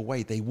whichever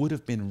way, they would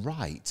have been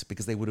right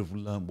because they would have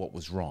learned what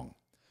was wrong.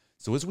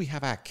 So as we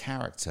have our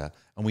character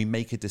and we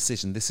make a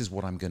decision, this is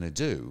what I'm going to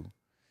do,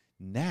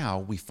 now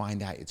we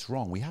find out it's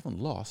wrong. We haven't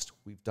lost.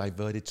 We've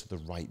diverted to the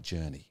right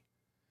journey.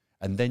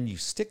 And then you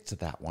stick to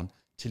that one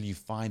till you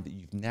find that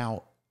you've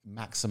now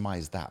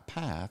maximized that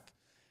path.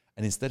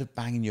 And instead of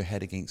banging your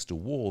head against a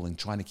wall and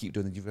trying to keep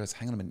doing it, you realize,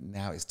 hang on a minute,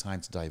 now it's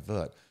time to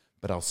divert.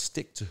 But I'll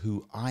stick to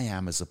who I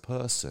am as a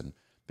person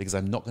because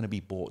I'm not going to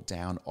be brought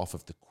down off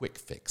of the quick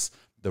fix.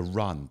 the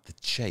run, the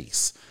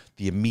chase,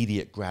 the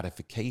immediate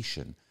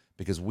gratification,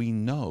 because we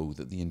know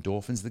that the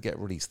endorphins that get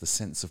released, the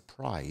sense of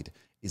pride,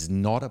 is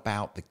not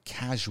about the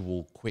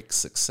casual, quick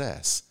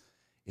success.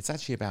 It's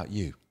actually about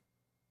you,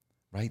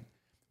 right?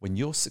 When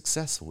you're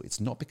successful, it's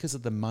not because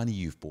of the money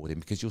you've brought in,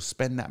 because you'll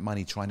spend that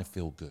money trying to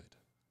feel good.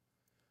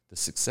 The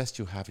success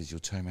you'll have is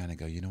you'll turn around and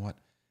go, you know what?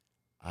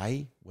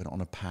 I went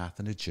on a path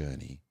and a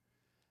journey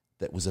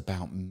that was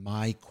about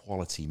my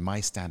quality, my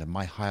standard,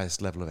 my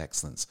highest level of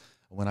excellence.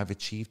 And when I've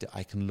achieved it,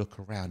 I can look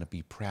around and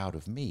be proud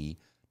of me,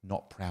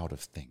 not proud of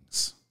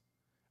things.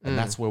 And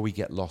that's where we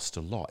get lost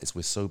a lot, is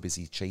we're so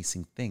busy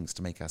chasing things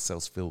to make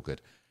ourselves feel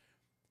good.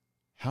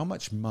 How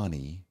much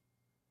money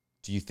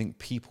do you think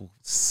people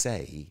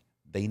say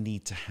they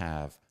need to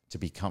have to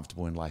be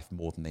comfortable in life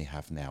more than they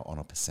have now on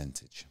a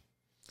percentage?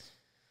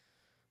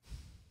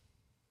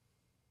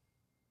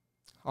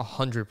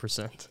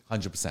 100%.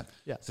 100%.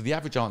 Yeah. So the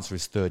average answer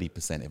is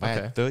 30%. If I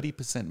had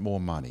 30% more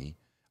money,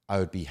 I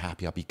would be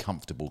happy. I'd be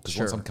comfortable, because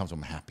once I'm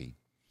comfortable, I'm happy.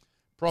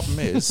 Problem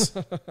is,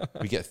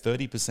 we get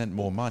 30%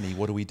 more money.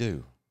 What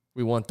do?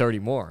 We want 30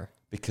 more.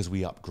 Because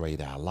we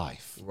upgrade our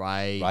life.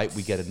 Right. Right?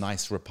 We get a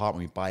nicer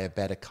apartment. We buy a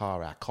better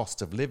car. Our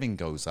cost of living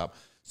goes up.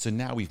 So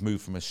now we've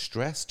moved from a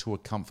stress to a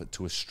comfort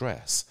to a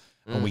stress.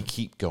 And we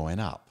keep going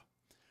up.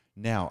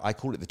 Now, I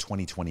call it the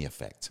 20/20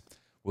 effect.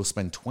 We'll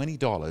spend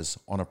 $20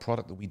 on a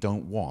product that we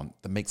don't want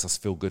that makes us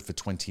feel good for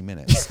 20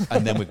 minutes.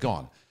 And then we're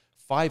gone.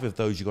 5 of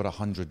those, you got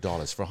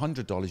 $100. For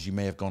 $100, you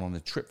may have gone on a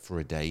trip for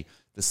a day.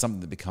 There's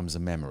something that becomes a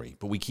memory.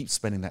 But we keep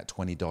spending that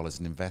 $20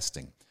 and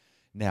investing.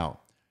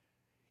 Now,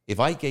 if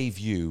I gave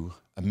you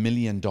 $1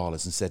 million and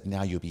said,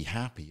 now you'll be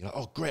happy. You're like,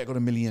 oh, great, I got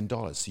 $1 million.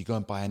 So you go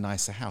and buy a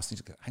nicer house. And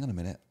you go, hang on a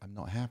minute, I'm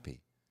not happy.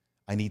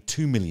 I need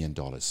 $2 million.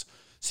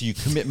 So you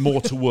commit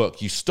more to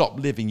work. You stop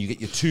living, you get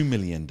your $2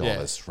 million,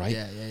 right?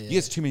 Yeah. You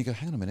get to $2 million, you go,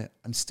 hang on a minute,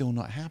 I'm still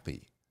not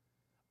happy.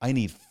 I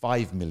need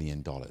 $5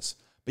 million.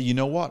 But you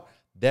know what?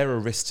 They're a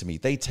risk to me.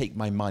 They take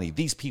my money.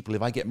 These people,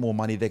 if I get more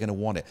money, they're going to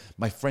want it.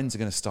 My friends are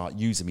going to start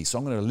using me. So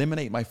I'm going to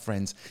eliminate my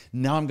friends.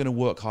 Now I'm going to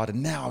work harder.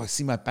 Now I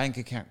see my bank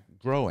account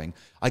growing.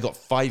 I got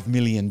 $5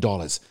 million.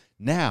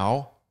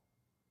 Now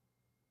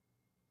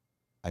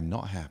I'm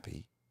not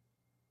happy.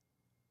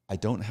 I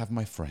don't have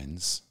my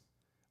friends.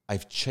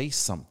 I've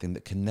chased something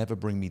that can never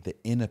bring me the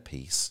inner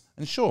peace.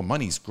 And sure,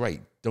 money's great.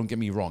 Don't get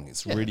me wrong.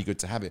 It's really good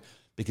to have it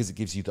because it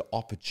gives you the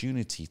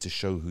opportunity to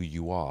show who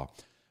you are.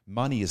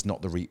 Money is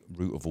not the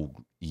root of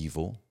all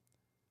evil.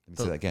 Let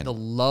me say that again. The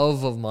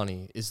love of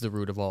money is the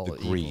root of all The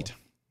evil. greed.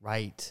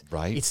 Right.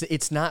 Right.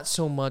 It's not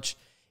so much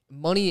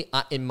money,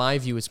 in my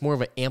view, it's more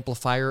of an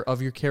amplifier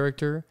of your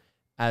character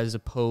as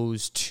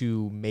opposed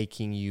to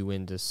making you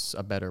into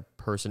a better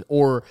person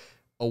or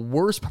a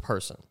worse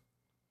person.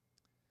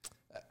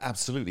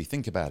 Absolutely.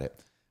 Think about it.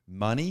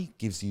 Money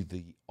gives you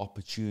the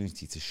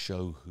opportunity to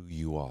show who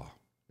you are.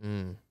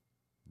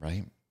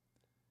 Right?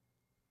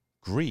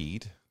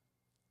 Greed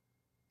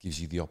gives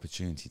you the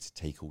opportunity to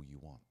take all you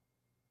want.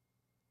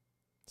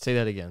 Say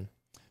that again.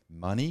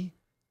 Money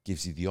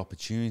gives you the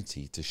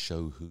opportunity to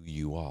show who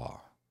you are.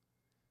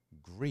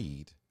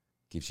 Greed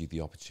gives you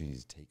the opportunity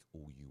to take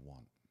all you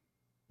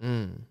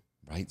want.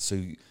 Right? So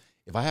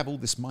if I have all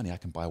this money, I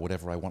can buy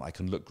whatever I want. I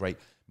can look great.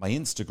 My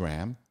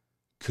Instagram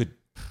could...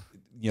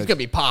 It's going to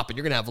be popping.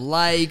 You're going to have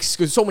likes.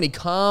 There's so many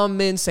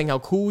comments saying how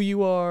cool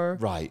you are.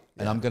 Right.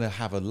 And I'm going to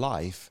have a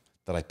life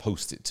that I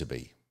post it to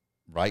be.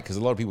 Right? Because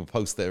a lot of people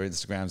post their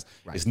Instagrams.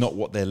 Right. It's not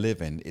what they're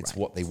living. It's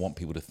what they want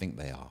people to think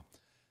they are.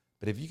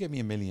 But if you gave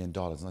me $1 million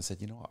and I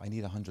said, you know what, I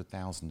need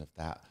 100,000 of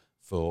that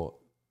for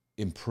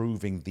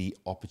improving the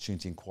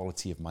opportunity and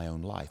quality of my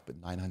own life,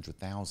 but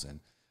 900,000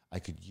 I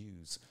could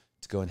use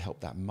to go and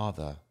help that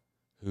mother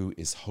who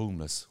is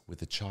homeless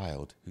with a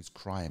child who's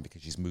crying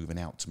because she's moving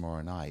out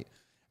tomorrow night,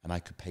 and I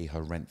could pay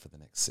her rent for the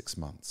next 6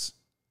 months.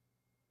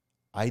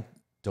 I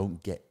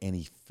don't get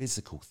any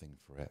physical thing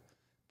for it,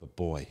 but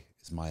boy,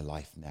 is my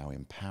life now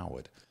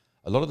empowered.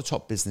 A lot of the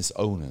top business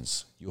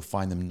owners, you'll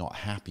find them not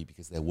happy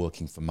because they're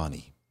working for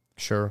money.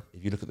 Sure.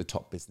 If you look at the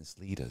top business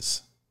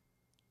leaders,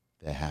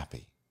 they're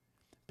happy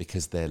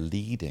because they're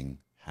leading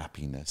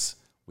happiness,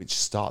 which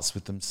starts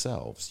with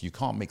themselves. You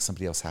can't make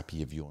somebody else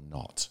happy if you're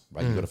not,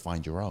 right? You've got to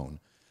find your own.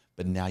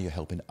 But now you're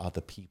helping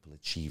other people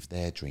achieve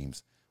their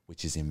dreams,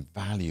 which is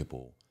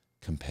invaluable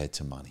compared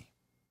to money.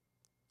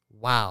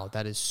 Wow,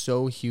 that is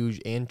so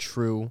huge and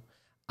true.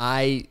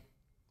 I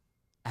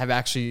have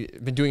actually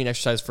been doing an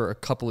exercise for a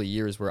couple of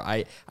years where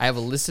I have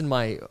a list in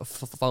my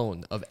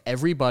phone of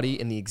everybody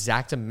and the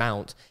exact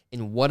amount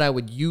and what I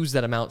would use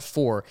that amount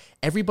for.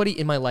 Everybody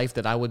in my life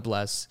that I would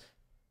bless,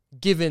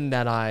 given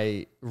that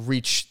I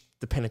reach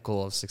the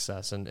pinnacle of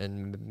success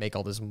and make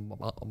all this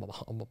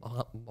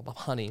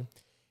money.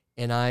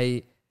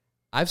 And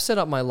I've set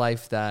up my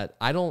life that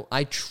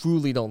I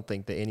truly don't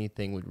think that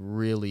anything would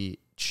really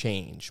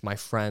change. My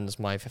friends,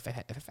 my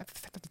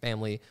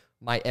family,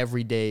 my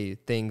everyday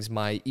things,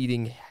 my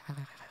eating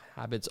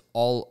habits,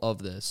 all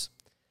of this.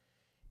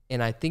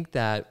 And I think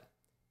that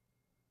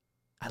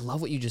I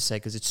love what you just said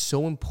because it's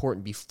so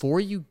important before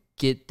you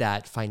get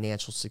that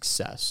financial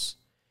success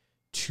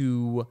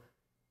to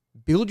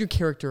build your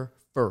character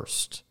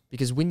first,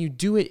 because when you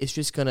do it, it's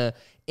just going to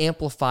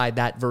amplify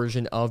that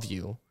version of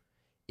you.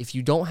 If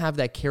you don't have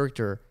that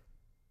character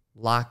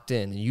locked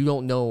in, and you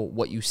don't know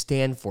what you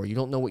stand for, you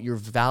don't know what your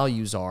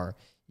values are,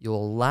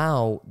 you'll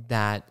allow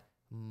that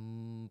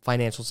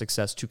financial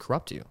success to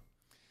corrupt you.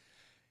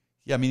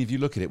 Yeah, I mean, if you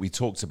look at it, we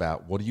talked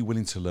about what are you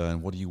willing to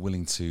learn? What are you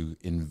willing to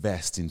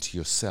invest into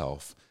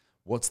yourself?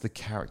 What's the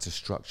character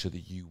structure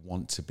that you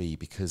want to be?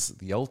 Because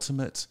the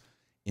ultimate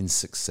in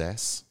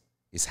success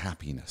is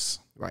happiness.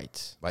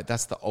 Right. Right?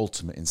 That's the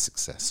ultimate in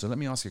success. So let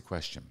me ask you a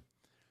question.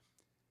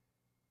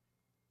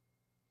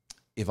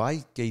 If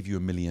I gave you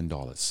 $1 million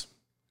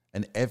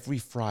and every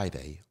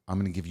Friday I'm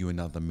going to give you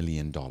another $1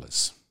 million,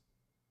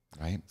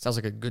 right? Sounds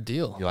like a good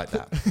deal. You like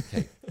that?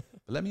 Okay.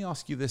 But let me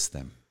ask you this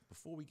then.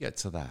 Before we get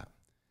to that,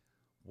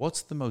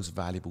 what's the most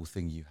valuable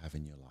thing you have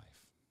in your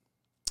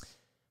life?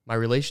 My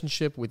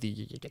relationship with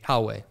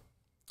Yahweh.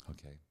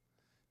 Okay.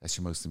 That's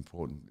your most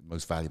important,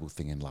 most valuable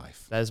thing in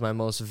life. That is my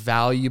most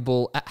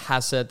valuable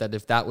asset, that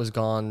if that was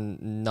gone,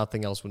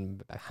 nothing else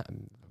would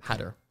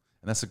matter.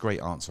 And that's a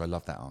great answer. I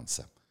love that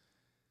answer.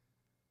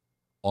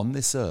 On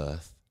this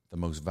earth, the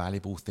most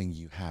valuable thing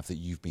you have that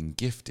you've been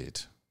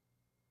gifted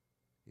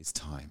is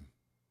time.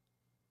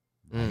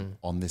 Right?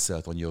 On this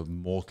earth, on your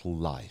mortal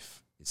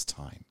life, is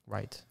time.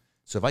 Right.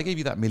 So if I gave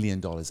you that $1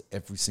 million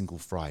every single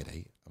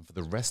Friday, and for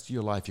the rest of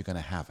your life you're going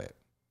to have it,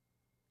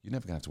 you're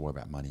never going to have to worry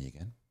about money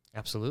again.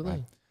 Absolutely.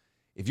 Right?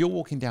 If you're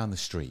walking down the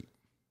street,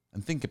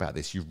 and think about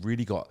this, you've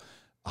really got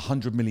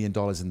 $100 million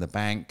in the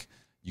bank,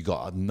 you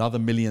got another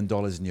 $1 million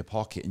in your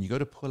pocket, and you go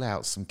to pull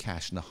out some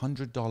cash, and a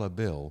 $100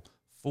 bill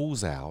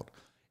falls out.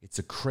 It's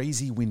a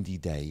crazy windy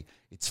day.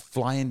 It's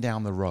flying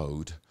down the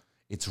road.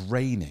 It's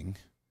raining.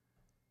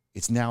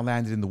 It's now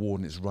landed in the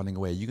water and it's running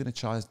away. Are you going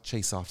to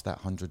chase after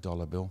that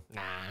 $100 bill?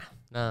 No.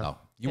 No,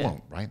 you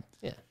won't, right?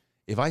 Yeah.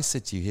 If I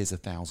said to you, here's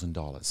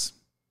 $1,000,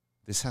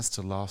 this has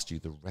to last you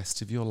the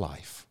rest of your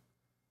life.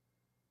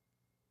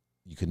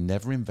 You can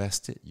never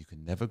invest it. You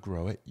can never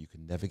grow it. You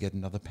can never get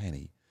another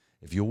penny.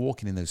 If you're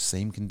walking in those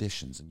same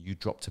conditions and you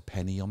dropped a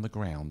penny on the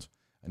ground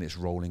and it's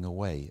rolling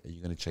away, are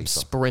you going to chase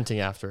off? Sprinting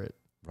after it.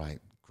 Right.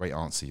 Great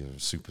answer. You're a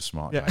super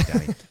smart guy,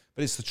 Danny.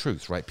 But it's the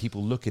truth, right?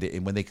 People look at it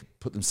and when they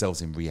put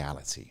themselves in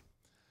reality.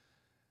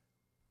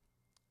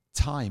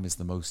 Time is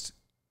the most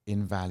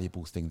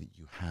invaluable thing that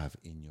you have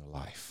in your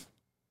life.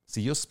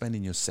 See, you're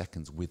spending your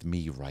seconds with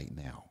me right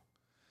now.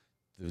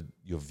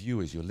 Your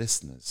viewers, your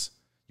listeners,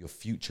 your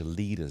future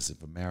leaders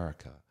of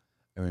America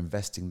are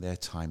investing their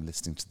time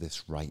listening to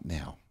this right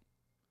now.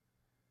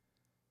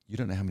 You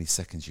don't know how many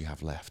seconds you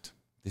have left.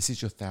 This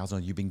is your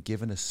 1,000. You've been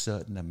given a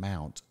certain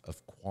amount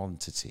of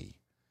quantity,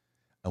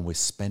 and we're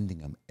spending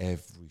them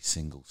every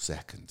single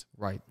second.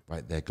 Right.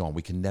 Right, they're gone.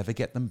 We can never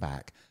get them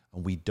back,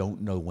 and we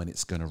don't know when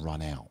it's going to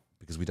run out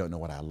because we don't know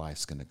what our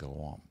life's going to go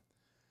on.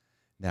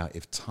 Now,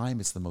 if time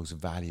is the most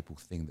valuable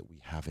thing that we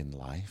have in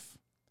life,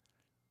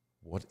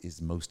 what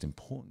is most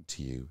important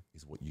to you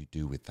is what you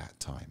do with that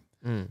time.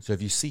 So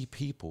if you see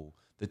people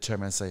that turn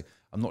around and say,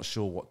 I'm not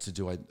sure what to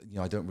do, I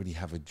don't really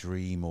have a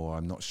dream, or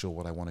I'm not sure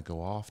what I want to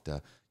go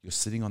after, you're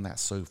sitting on that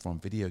sofa on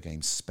video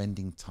games,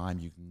 spending time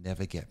you can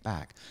never get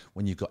back,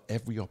 when you've got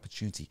every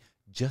opportunity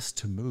just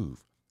to move,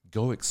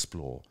 go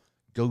explore,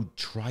 go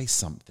try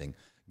something,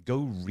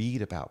 go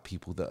read about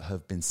people that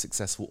have been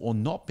successful or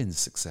not been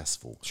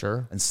successful.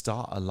 Sure. And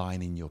start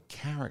aligning your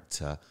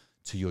character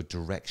to your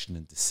direction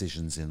and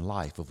decisions in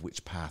life of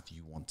which path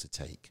you want to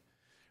take.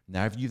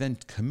 Now, if you then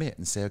commit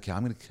and say, okay,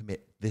 I'm going to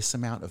commit this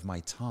amount of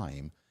my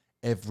time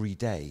every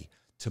day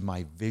to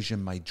my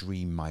vision, my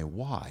dream, my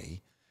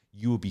why,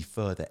 you will be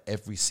further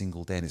every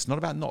single day. And it's not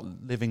about not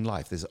living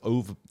life.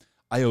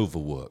 I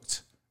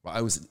overworked.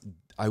 Right?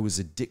 I was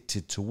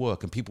addicted to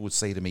work, and people would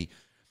say to me,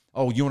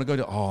 oh, you want to go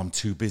to, oh, I'm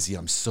too busy.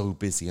 I'm so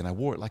busy. And I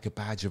wore it like a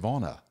badge of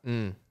honor.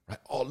 Right?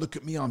 Oh, look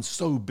at me. I'm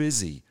so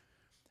busy.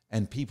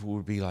 And people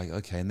would be like,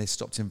 okay. And they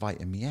stopped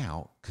inviting me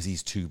out because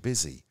he's too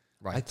busy.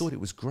 Right. I thought it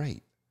was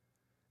great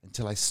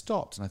until I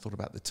stopped and I thought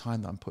about the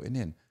time that I'm putting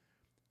in.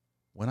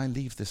 When I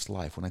leave this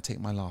life, when I take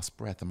my last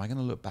breath, am I going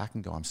to look back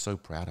and go, I'm so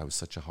proud I was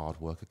such a hard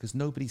worker? Because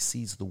nobody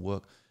sees the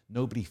work,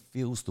 nobody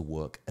feels the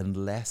work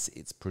unless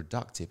it's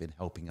productive in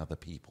helping other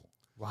people.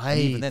 Right.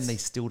 And even then, they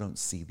still don't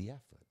see the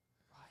effort.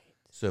 Right.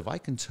 So if I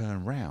can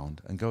turn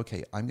around and go,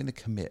 okay, I'm going to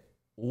commit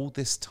all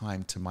this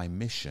time to my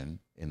mission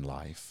in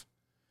life,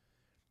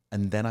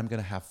 and then I'm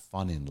going to have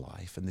fun in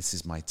life, and this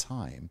is my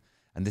time,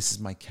 and this is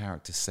my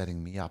character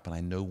setting me up, and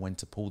I know when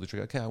to pull the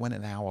trigger. Okay, I went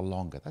an hour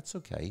longer. That's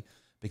okay,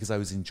 because I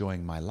was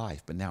enjoying my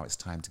life, but now it's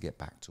time to get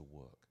back to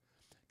work.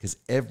 Because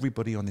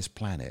everybody on this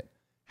planet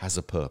has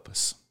a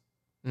purpose.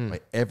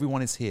 Right?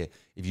 Everyone is here.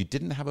 If you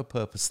didn't have a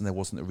purpose and there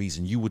wasn't a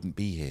reason, you wouldn't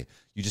be here.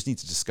 You just need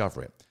to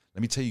discover it.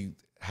 Let me tell you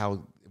how,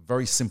 a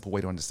very simple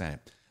way to understand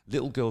it.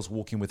 Little girl's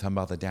walking with her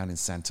mother down in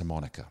Santa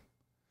Monica,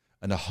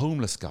 and a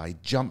homeless guy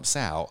jumps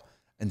out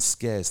and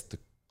scares the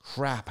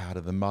crap out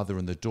of the mother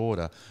and the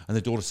daughter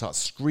starts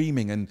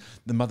screaming, and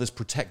the mother's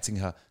protecting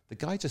her. The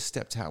guy just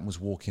stepped out and was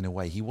walking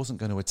away. He wasn't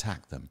going to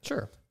attack them.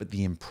 Sure. But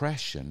the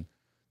impression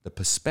The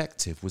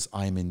perspective was,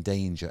 I'm in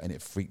danger, and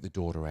it freaked the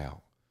daughter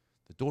out.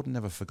 The daughter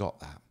never forgot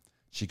that.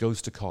 She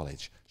goes to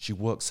college. She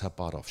works her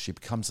butt off. She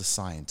becomes a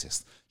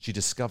scientist. She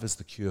discovers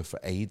the cure for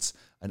AIDS,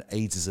 and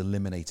AIDS is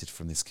eliminated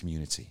from this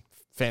community.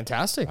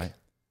 Fantastic. Right?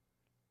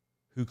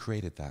 Who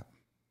created that?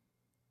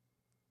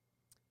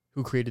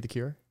 Who created the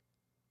cure?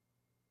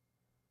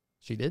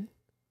 She did?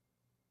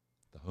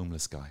 The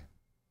homeless guy.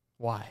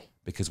 Why?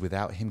 Because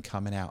without him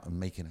coming out and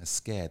making her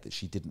scared that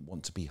she didn't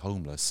want to be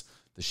homeless,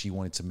 that she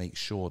wanted to make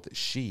sure that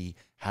she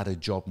had a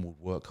job and would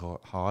work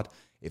hard,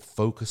 it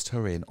focused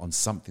her in on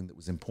something that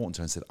was important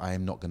to her and said, I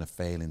am not going to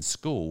fail in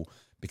school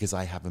because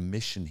I have a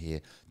mission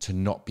here to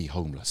not be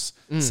homeless.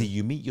 See,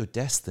 you meet your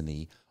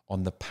destiny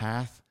on the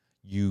path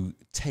you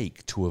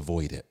take to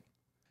avoid it.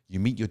 You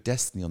meet your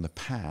destiny on the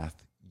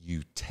path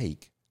you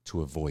take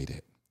to avoid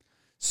it.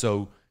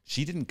 So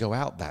she didn't go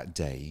out that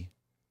day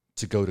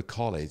to go to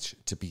college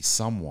to be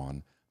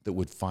someone that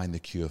would find the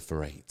cure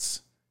for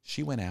AIDS.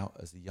 She went out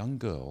as a young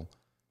girl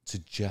to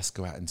just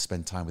go out and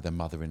spend time with her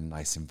mother in a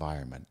nice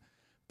environment.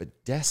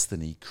 But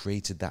destiny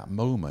created that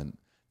moment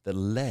that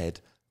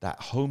led that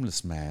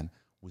homeless man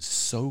was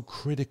so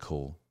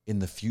critical in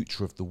the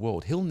future of the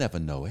world. He'll never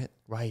know it.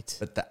 Right.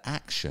 But the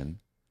action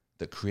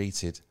that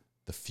created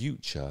the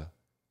future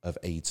of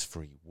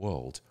AIDS-free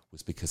world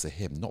was because of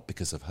him, not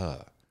because of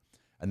her.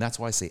 And that's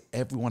why I say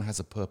everyone has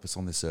a purpose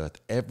on this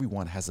earth.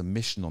 Everyone has a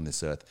mission on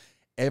this earth.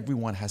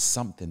 Everyone has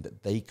something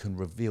that they can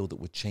reveal that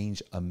would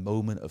change a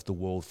moment of the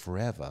world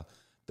forever,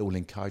 that will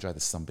encourage either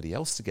somebody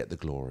else to get the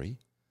glory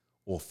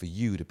or for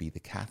you to be the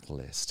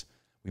catalyst.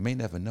 We may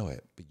never know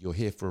it, but you're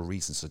here for a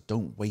reason. So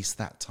don't waste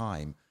that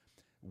time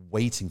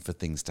waiting for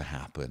things to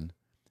happen.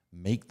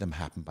 Make them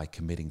happen by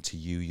committing to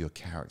you, your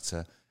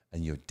character,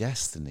 and your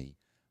destiny,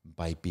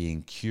 by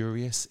being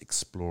curious,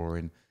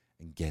 exploring,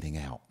 and getting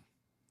out.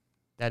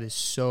 That is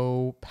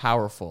so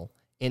powerful.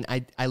 And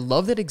I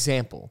love that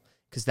example,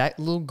 because that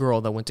little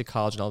girl that went to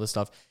college and all this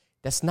stuff,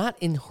 that's not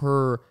in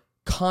her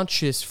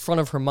conscious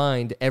front of her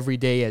mind every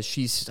day as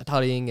she's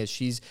studying, as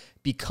she's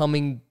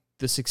becoming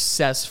the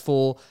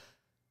successful,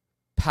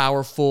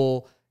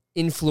 powerful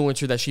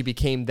influencer that she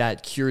became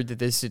that cured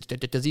this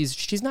disease.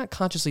 She's not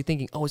consciously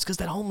thinking, oh, it's because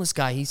that homeless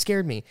guy, he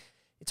scared me.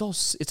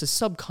 It's a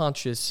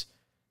subconscious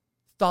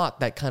thought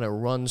that kind of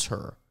runs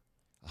her.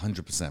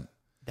 100%.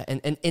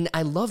 And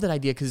I love that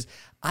idea, because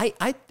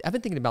I've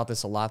been thinking about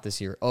this a lot this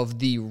year, of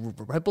the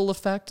ripple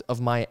effect of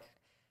my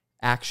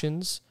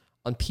actions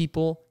on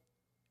people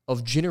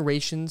of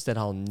generations that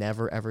I'll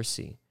never ever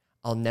see.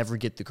 I'll never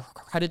get the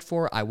credit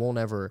for.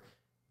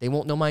 They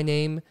won't know my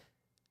name.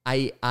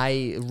 I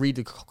read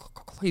the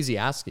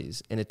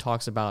Ecclesiastes, and it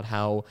talks about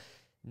how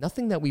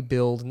nothing that we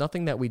build,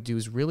 nothing that we do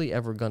is really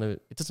ever gonna.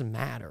 It doesn't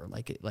matter.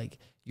 Like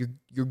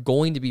you're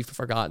going to be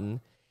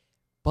forgotten,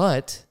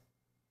 but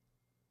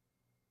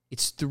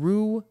it's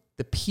through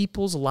the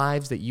people's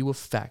lives that you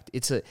affect.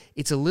 It's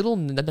a little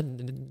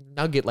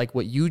nugget like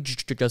what you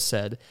just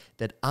said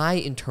that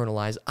I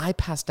internalize. I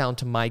pass down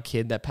to my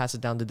kid, that passes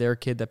down to their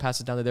kid, that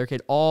passes down to their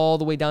kid, all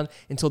the way down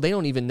until they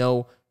don't even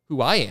know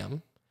who I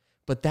am.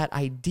 But that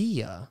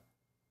idea,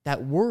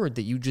 that word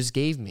that you just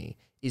gave me,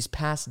 is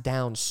passed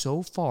down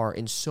so far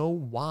and so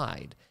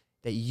wide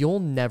that you'll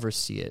never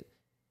see it.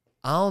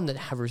 I'll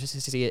never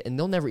see it, and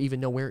they'll never even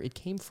know where it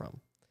came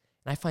from.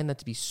 And I find that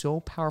to be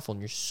so powerful,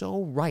 and you're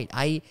so right.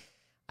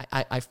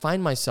 I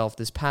find myself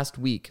this past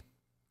week,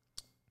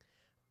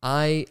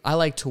 I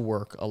like to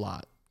work a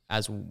lot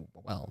as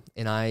well,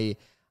 and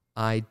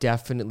I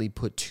definitely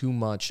put too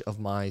much of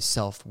my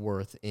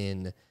self-worth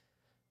in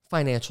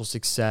financial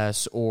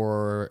success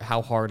or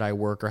how hard I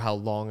work or how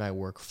long I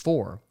work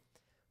for.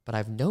 But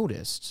I've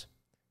noticed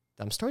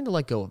that I'm starting to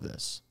let go of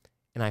this,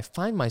 and I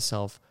find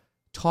myself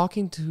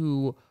talking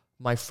to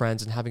my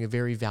friends and having a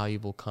very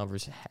valuable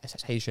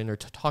conversation, or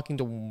talking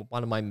to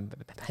one of my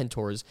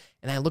mentors,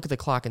 and I look at the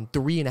clock and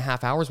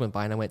 3.5 hours went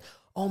by, and I went,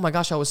 oh my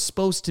gosh, I was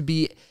supposed to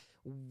be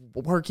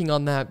working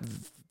on that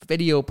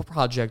video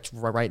project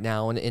right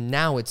now, and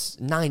now it's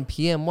 9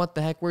 p.m. What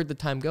the heck? Where'd the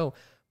time go?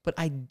 But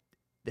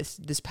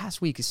this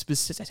past week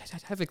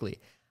specifically,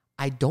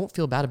 I don't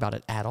feel bad about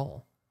it at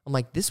all. I'm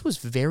like, this was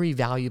very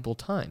valuable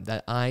time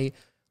that I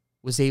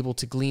was able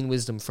to glean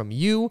wisdom from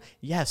you.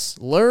 Yes,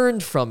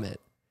 learned from it.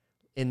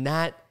 And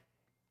that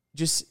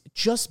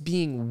just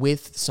being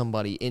with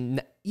somebody,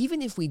 and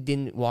even if we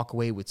didn't walk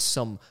away with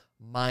some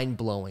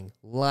mind-blowing,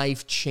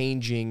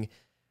 life-changing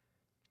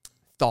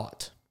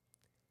thought,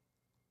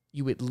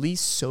 you at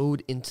least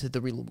sowed into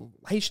the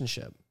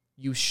relationship.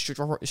 You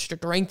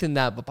strengthen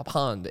that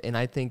bond. And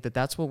I think that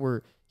that's what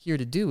we're here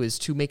to do, is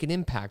to make an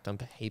impact on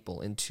people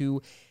and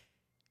to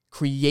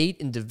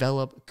create and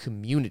develop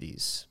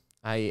communities.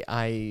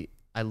 I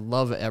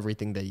love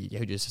everything that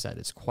you just said.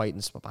 It's quite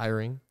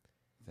inspiring.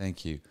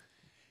 Thank you.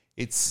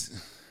 It's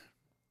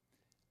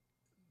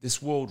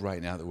this world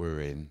right now that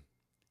we're in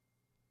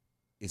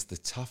is the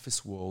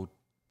toughest world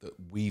that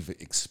we've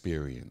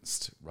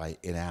experienced, right,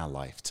 in our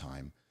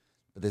lifetime.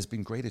 But there's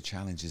been greater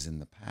challenges in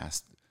the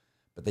past,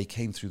 but they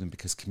came through them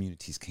because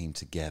communities came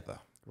together.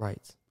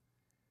 Right.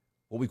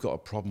 what we've got a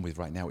problem with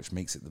right now, which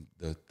makes it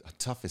the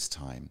toughest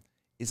time,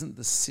 isn't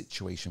the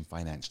situation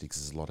financially,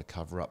 because there's a lot of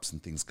cover-ups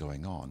and things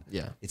going on.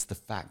 Yeah. It's the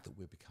fact that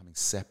we're becoming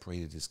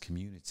separated as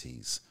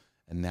communities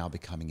and now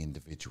becoming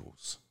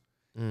individuals.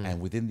 And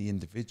within the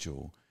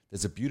individual,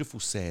 there's a beautiful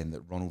saying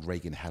that Ronald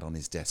Reagan had on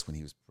his desk when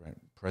he was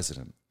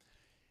president.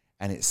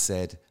 And it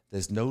said,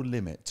 there's no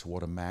limit to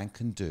what a man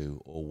can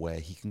do or where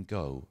he can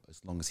go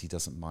as long as he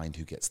doesn't mind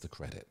who gets the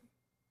credit.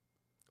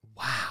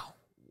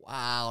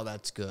 Wow,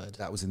 that's good.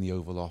 That was in the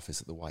Oval Office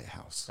at the White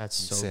House. That's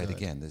he so said good.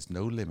 again, there's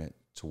no limit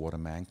to what a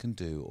man can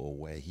do or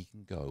where he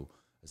can go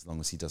as long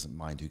as he doesn't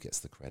mind who gets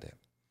the credit.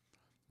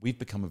 We've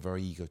become a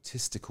very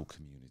egotistical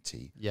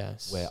community.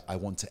 Yes. Where I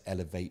want to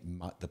elevate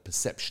the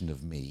perception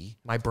of me.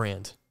 My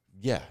brand.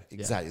 Yeah,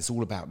 exactly. It's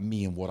all about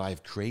me and what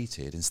I've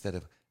created instead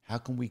of how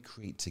can we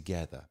create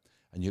together.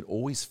 And you'd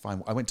always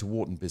find, I went to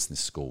Wharton Business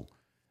School,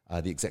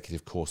 the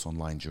executive course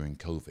online during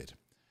COVID.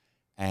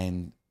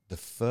 And the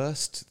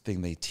first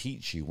thing they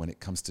teach you when it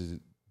comes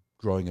to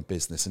growing a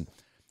business, and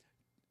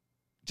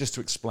just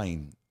to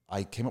explain,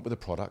 I came up with a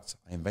product,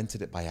 I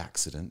invented it by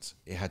accident.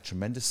 It had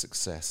tremendous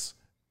success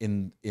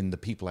in the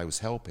people I was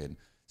helping,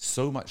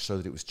 so much so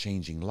that it was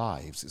changing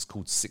lives. It's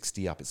called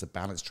 60 Up. It's a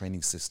balance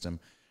training system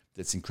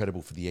that's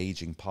incredible for the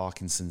aging,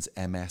 Parkinson's,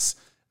 MS,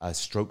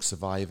 stroke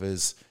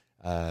survivors,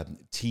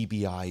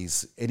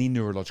 TBIs, any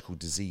neurological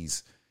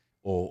disease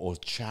or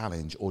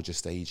challenge or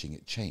just aging.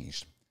 It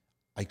changed.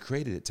 I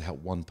created it to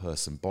help one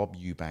person, Bob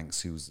Eubanks,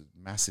 who's a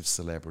massive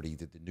celebrity,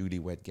 did the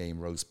Newlywed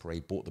Game, Rose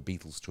Parade, brought the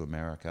Beatles to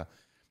America.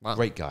 Wow.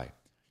 Great guy.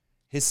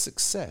 His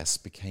success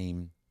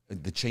became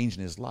the change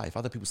in his life.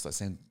 Other people start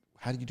saying,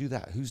 how did you do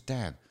that? Who's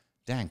Dan?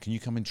 Dan, can you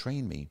come and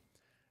train me?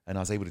 And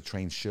I was able to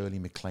train Shirley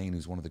MacLaine,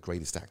 who's one of the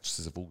greatest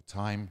actresses of all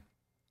time.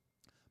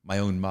 My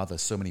own mother,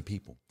 so many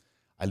people.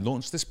 I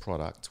launched this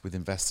product with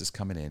investors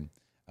coming in,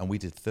 and we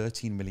did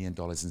 $13 million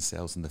in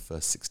sales in the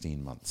first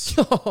 16 months.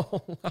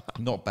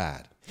 Not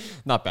bad.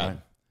 Not bad. Right?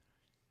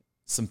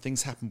 Some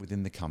things happened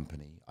within the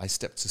company. I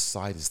stepped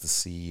aside as the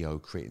CEO,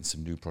 creating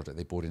some new product.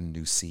 They brought in a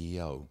new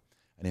CEO.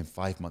 And in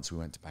 5 months, we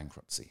went to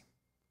bankruptcy.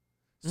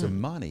 So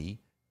money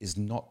is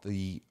not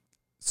the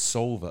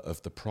solver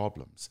of the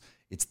problems.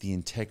 It's the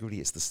integrity,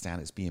 it's the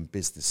standards, being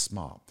business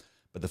smart.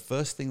 But the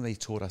first thing they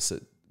taught us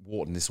at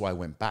Wharton, this is why I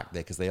went back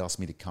there, because they asked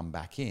me to come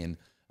back in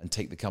and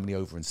take the company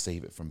over and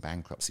save it from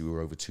bankruptcy. We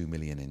were over $2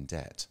 million in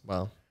debt.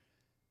 Wow.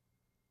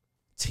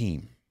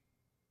 Team.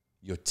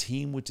 Your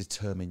team would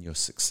determine your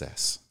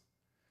success.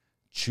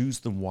 Choose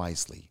them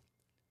wisely.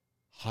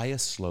 Hire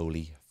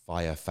slowly,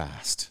 fire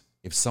fast.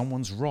 If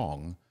someone's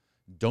wrong,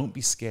 don't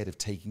be scared of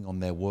taking on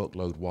their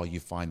workload while you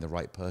find the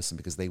right person,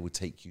 because they will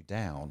take you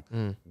down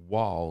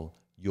while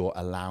you're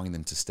allowing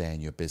them to stay in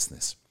your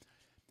business.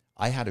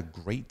 I had a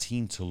great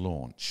team to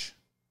launch.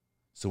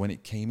 So when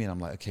it came in, I'm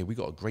like, okay, we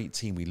got a great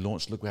team. We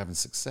launched, look, we're having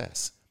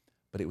success.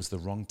 But it was the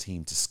wrong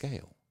team to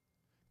scale,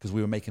 because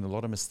we were making a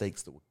lot of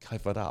mistakes that were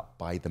covered up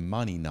by the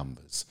money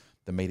numbers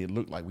that made it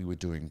look like we were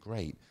doing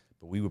great,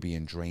 but we were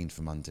being drained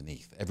from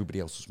underneath. Everybody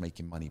else was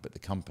making money but the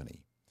company.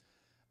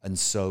 And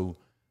so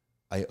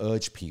I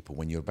urge people,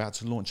 when you're about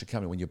to launch a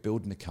company, when you're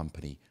building a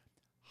company,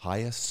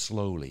 hire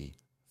slowly,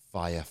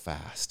 fire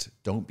fast.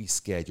 Don't be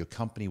scared. Your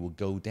company will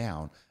go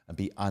down and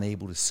be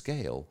unable to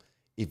scale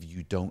if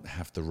you don't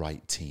have the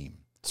right team.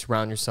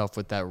 Surround yourself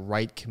with that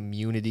right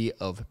community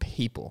of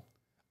people.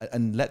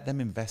 And let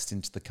them invest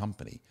into the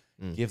company.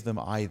 Give them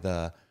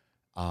either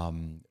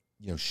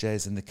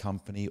shares in the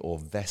company or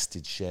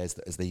vested shares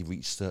that as they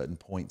reach certain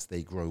points,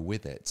 they grow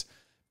with it.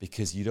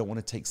 Because you don't want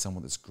to take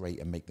someone that's great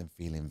and make them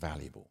feel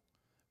invaluable.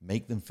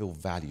 Make them feel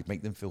valued.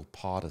 Make them feel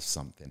part of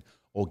something.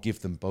 Or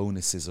give them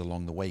bonuses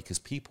along the way. Because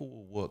people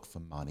will work for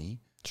money.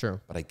 Sure.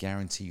 But I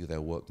guarantee you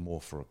they'll work more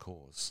for a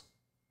cause.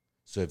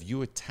 So if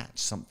you attach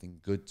something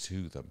good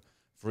to them,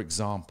 for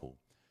example,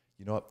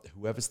 you know what,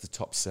 whoever's the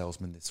top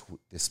salesman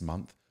this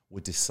month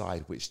would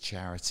decide which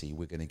charity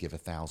we're going to give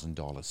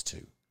 $1,000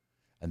 to.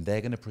 And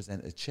they're going to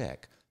present a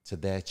check to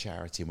their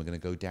charity, and we're going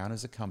to go down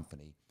as a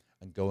company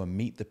and go and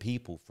meet the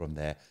people from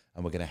there,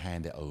 and we're going to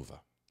hand it over.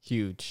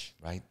 Huge.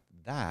 Right?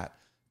 That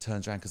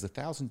turns around, because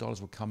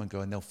 $1,000 will come and go,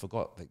 and they'll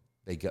forget that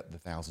they get the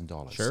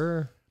 $1,000.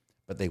 Sure.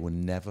 But they will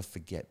never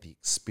forget the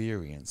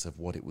experience of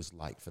what it was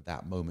like for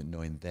that moment,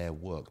 knowing their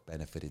work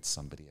benefited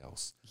somebody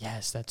else.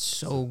 Yes, that's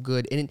so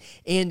good. And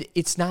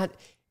it's not,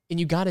 and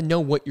you got to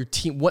know what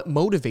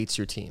motivates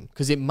your team.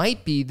 Because it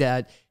might be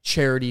that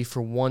charity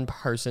for one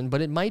person, but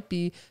it might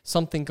be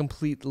something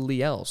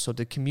completely else. So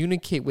to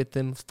communicate with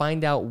them,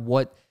 find out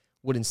what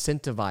would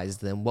incentivize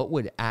them, what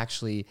would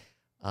actually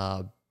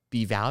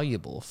be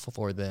valuable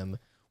for them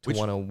to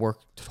want to work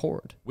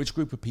toward. Which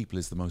group of people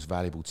is the most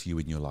valuable to you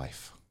in your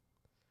life?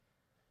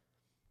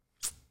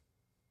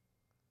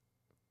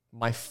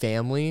 My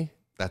family.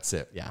 That's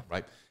it. Yeah.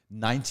 Right?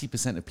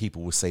 90% of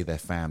people will say their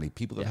family.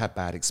 People that have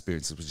bad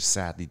experiences, which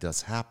sadly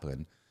does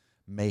happen,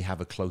 may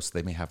have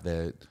they may have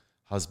their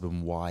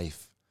husband,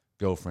 wife,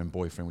 girlfriend,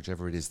 boyfriend,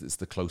 whichever it is that's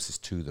the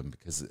closest to them,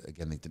 because,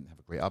 again, they didn't have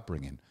a great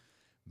upbringing.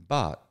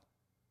 But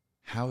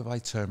how have I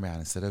turned around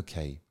and said,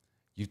 okay,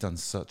 you've done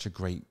such a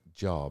great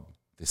job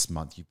this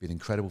month. You've been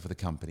incredible for the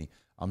company.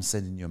 I'm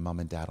sending your mum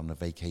and dad on a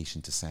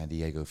vacation to San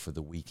Diego for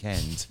the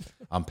weekend.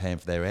 I'm paying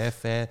for their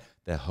airfare,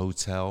 their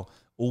hotel,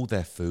 all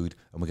their food,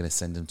 and we're going to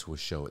send them to a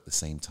show at the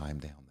same time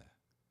down there.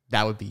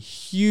 That would be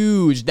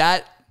huge.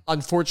 That,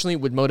 unfortunately,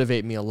 would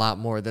motivate me a lot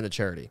more than a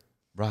charity.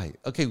 Right.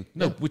 Okay.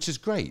 No, which is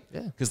great.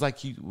 Yeah. Because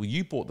like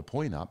you brought the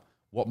point up,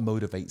 what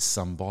motivates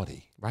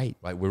somebody? Right.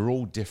 Right. We're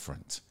all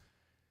different.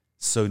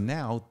 So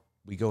now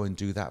we go and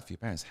do that for your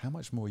parents. How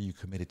much more are you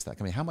committed to that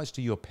company? How much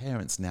do your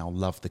parents now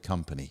love the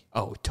company?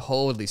 Oh,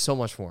 totally. So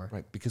much more.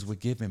 Right. Because we're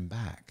giving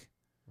back.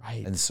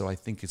 Right. And so I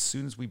think as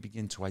soon as we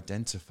begin to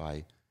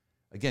identify,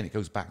 again, it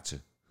goes back to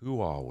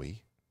who are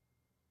we?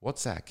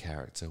 What's our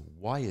character?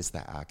 Why is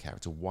that our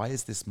character? Why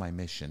is this my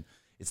mission?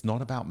 It's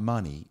not about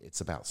money.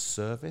 It's about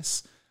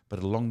service. But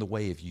along the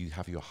way, if you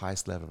have your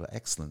highest level of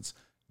excellence,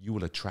 you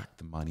will attract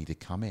the money to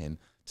come in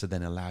to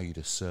then allow you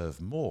to serve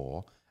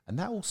more. And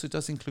that also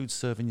does include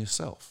serving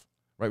yourself.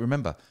 Right?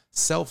 Remember,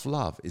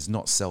 self-love is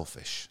not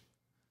selfish.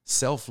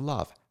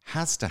 Self-love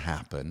has to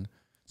happen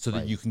so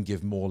that you can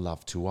give more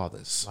love to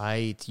others.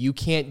 Right. You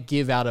can't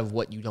give out of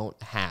what you don't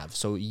have.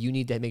 So you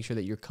need to make sure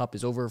that your cup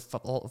is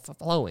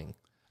overflowing.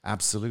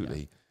 Absolutely.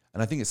 Yeah.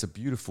 And I think it's a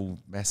beautiful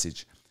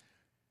message.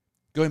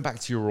 Going back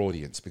to your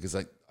audience, because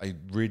I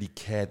really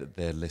care that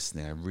they're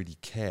listening. I really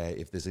care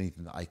if there's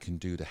anything that I can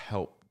do to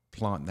help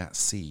plant that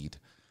seed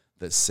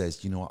that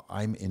says, you know what,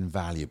 I'm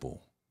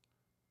invaluable.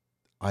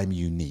 I'm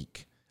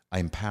unique.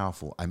 I'm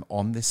powerful. I'm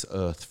on this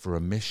earth for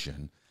a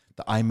mission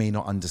that I may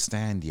not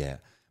understand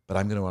yet, but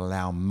I'm going to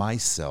allow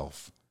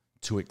myself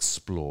to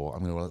explore.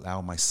 I'm going to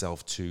allow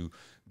myself to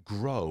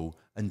grow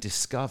and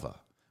discover.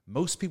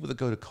 Most people that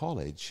go to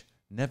college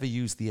never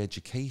use the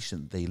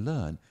education they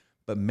learn,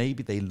 but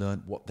maybe they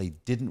learned what they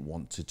didn't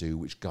want to do,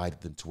 which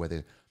guided them to where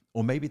they,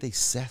 or maybe they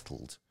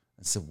settled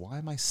and said, why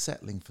am I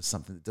settling for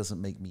something that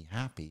doesn't make me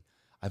happy?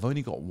 I've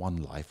only got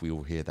one life. We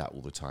all hear that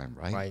all the time,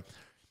 right? Right.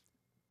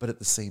 But at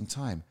the same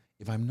time,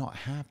 if I'm not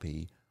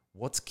happy,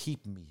 what's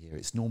keeping me here?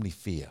 It's normally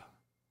fear.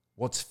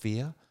 What's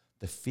fear?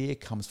 The fear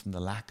comes from the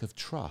lack of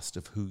trust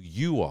of who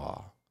you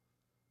are,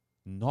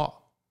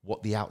 not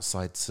what the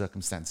outside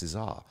circumstances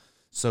are.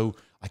 So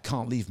I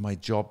can't leave my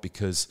job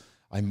because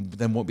I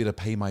then won't be able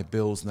to pay my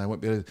bills, and I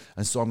won't be able to,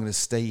 and so I'm going to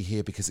stay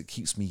here because it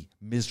keeps me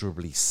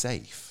miserably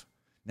safe.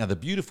 Now, the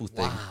beautiful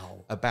thing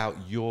about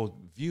your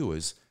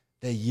viewers,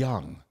 they're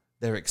young,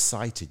 they're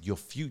excited. Your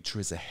future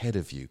is ahead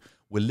of you.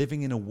 We're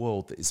living in a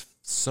world that is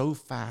so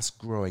fast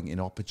growing in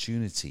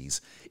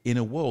opportunities, in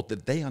a world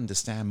that they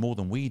understand more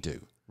than we do.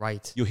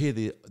 Right. You'll hear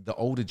the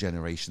older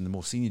generation, the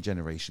more senior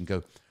generation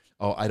go,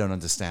 oh, I don't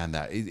understand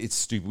that. It's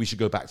stupid. We should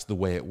go back to the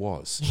way it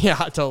was. Yeah,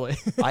 totally.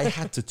 I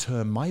had to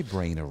turn my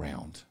brain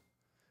around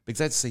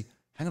because I had to say,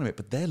 hang on a minute,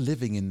 but they're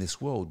living in this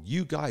world.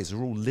 You guys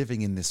are all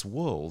living in this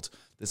world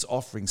that's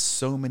offering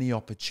so many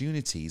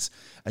opportunities.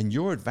 And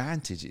your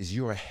advantage is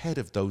you're ahead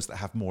of those that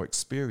have more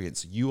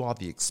experience. You are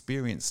the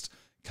experienced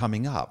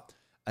coming up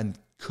and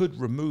could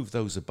remove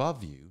those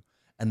above you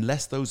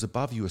unless those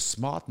above you are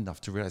smart enough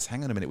to realize,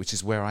 hang on a minute, which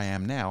is where I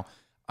am now.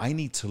 I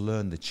need to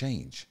learn the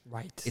change.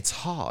 Right. It's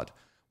hard.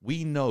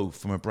 We know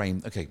from a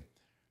brain, okay,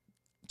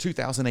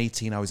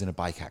 2018, I was in a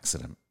bike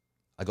accident.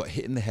 I got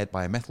hit in the head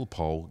by a metal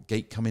pole,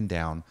 gate coming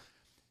down,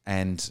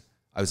 and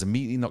I was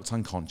immediately knocked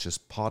unconscious.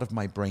 Part of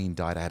my brain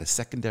died. I had a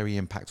secondary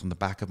impact on the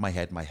back of my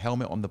head. My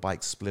helmet on the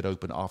bike split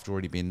open after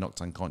already being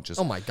knocked unconscious.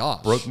 Oh my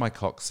gosh. Broke my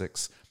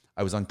coccyx.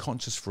 I was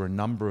unconscious for a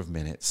number of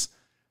minutes.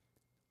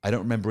 I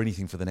don't remember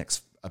anything for the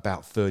next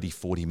about 30,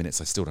 40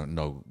 minutes. I still don't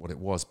know what it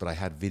was, but I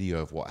had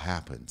video of what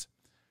happened.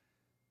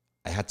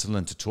 I had to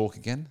learn to talk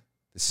again.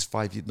 This is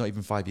 5 years, not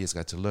even 5 years ago.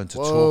 I had to learn to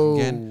talk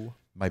again.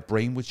 My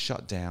brain would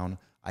shut down.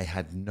 I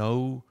had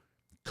no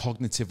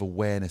cognitive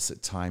awareness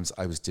at times.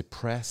 I was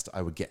depressed.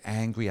 I would get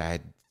angry. I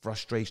had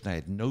frustration. I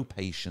had no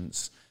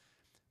patience.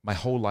 My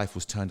whole life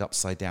was turned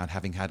upside down,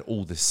 having had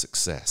all this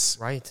success.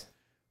 Right.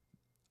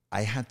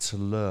 I had to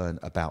learn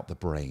about the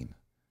brain.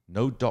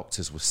 No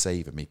doctors were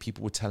saving me.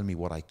 People were telling me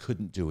what I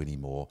couldn't do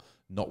anymore,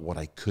 not what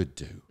I could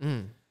do.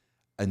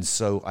 And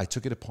so I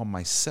took it upon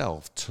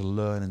myself to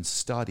learn and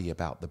study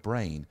about the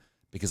brain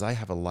because I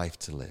have a life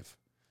to live.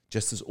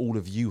 Just as all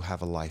of you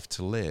have a life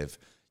to live,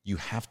 you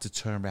have to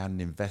turn around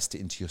and invest it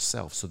into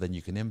yourself so then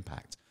you can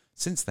impact.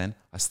 Since then,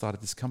 I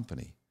started this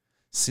company.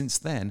 Since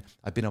then,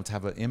 I've been able to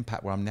have an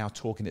impact where I'm now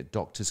talking at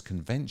doctors'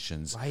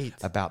 conventions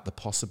about the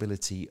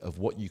possibility of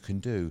what you can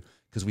do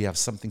because we have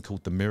something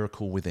called the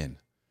miracle within.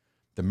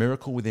 The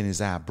miracle within is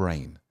our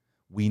brain.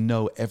 We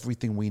know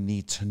everything we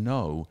need to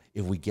know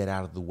if we get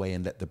out of the way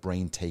and let the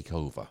brain take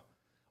over.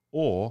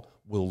 Or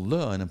we'll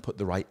learn and put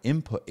the right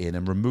input in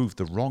and remove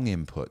the wrong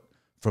input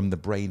from the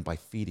brain by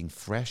feeding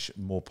fresh,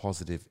 more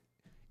positive,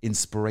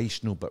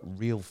 inspirational, but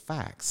real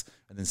facts,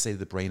 and then say to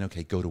the brain,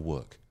 okay, go to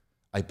work.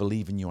 I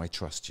believe in you. I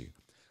trust you.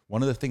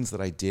 One of the things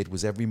that I did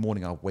was every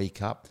morning I'd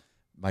wake up,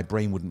 my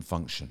brain wouldn't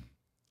function.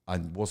 I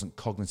wasn't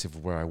cognitive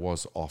of where I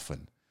was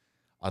often.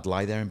 I'd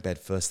lie there in bed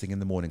first thing in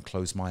the morning,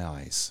 close my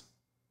eyes,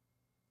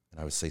 and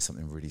I would say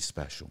something really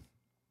special.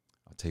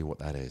 I'll tell you what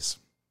that is.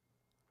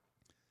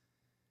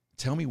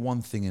 Tell me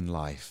one thing in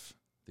life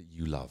that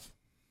you love.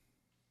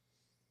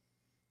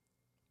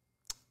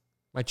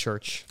 My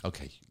church.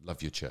 Okay,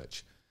 love your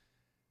church.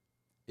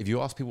 If you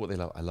ask people what they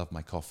love, I love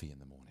my coffee in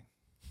the morning,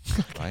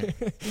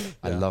 right?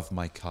 I love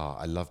my car.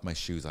 I love my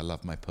shoes. I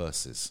love my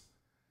purses.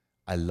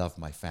 I love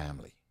my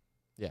family.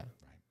 Yeah.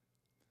 Right.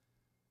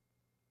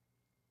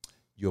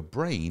 Your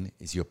brain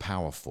is your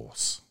power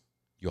force.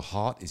 Your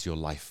heart is your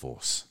life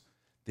force.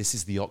 This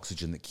is the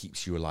oxygen that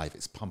keeps you alive.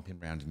 It's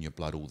pumping around in your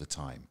blood all the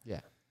time.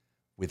 Yeah.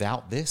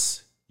 Without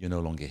this, you're no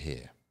longer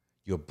here.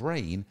 Your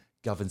brain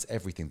governs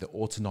everything. The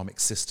autonomic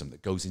system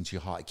that goes into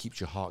your heart, it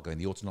keeps your heart going.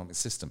 The autonomic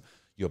system,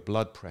 your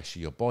blood pressure,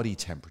 your body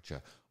temperature,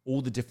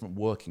 all the different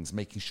workings,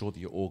 making sure that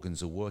your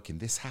organs are working.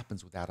 This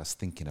happens without us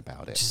thinking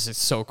about it. It's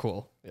so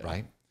cool. Yeah.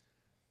 Right?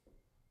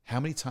 How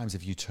many times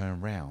have you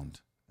turned around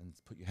and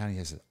put your hand in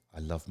your head and said, I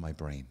love my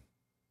brain?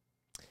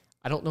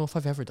 I don't know if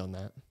I've ever done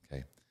that.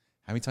 Okay.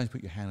 How many times you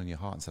put your hand on your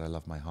heart and said, I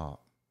love my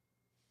heart?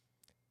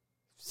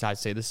 So I'd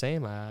say the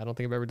same. I don't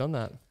think I've ever done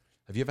that.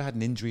 Have you ever had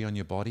an injury on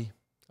your body?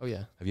 Oh,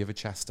 yeah. Have you ever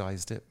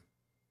chastised it?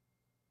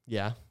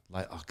 Yeah.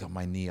 Like, oh, God,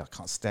 my knee, I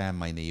can't stand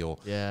my knee, or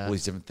Yeah. all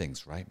these different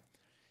things, right?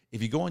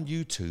 If you go on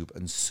YouTube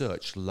and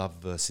search love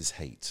versus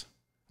hate,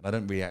 and I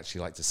don't really actually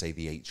like to say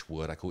the H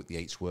word, I call it the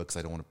H word because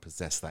I don't want to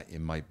possess that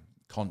in my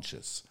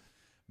conscious.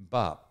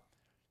 But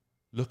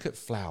look at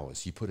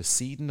flowers. You put a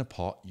seed in a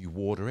pot, you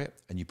water it,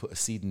 and you put a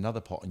seed in another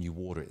pot and you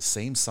water it.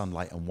 Same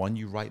sunlight, and one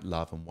you write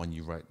love and one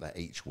you write that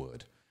H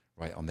word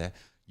right on there.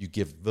 You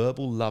give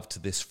verbal love to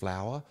this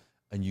flower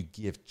and you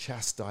give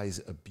chastise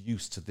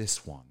abuse to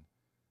this one.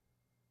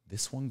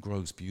 This one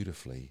grows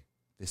beautifully.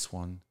 This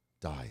one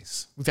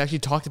dies. We've actually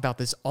talked about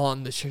this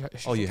on the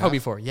show you have?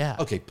 before. Yeah.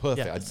 Okay,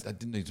 perfect. Yeah. I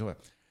didn't know you talk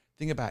about.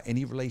 Think about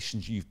any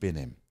relations you've been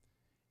in.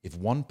 If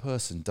one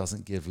person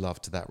doesn't give love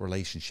to that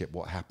relationship,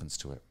 what happens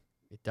to it?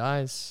 It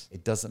dies.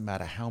 It doesn't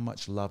matter how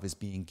much love is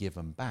being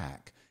given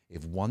back.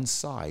 If one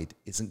side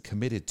isn't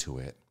committed to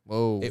it,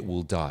 Whoa. it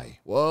will die.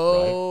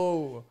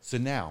 Whoa. Right? So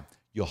now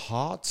your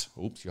heart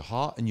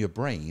and your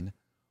brain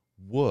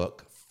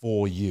work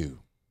for you.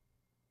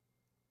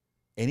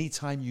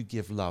 Anytime you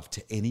give love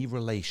to any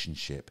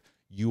relationship,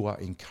 you are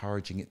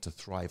encouraging it to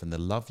thrive, and the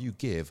love you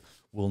give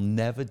will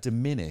never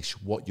diminish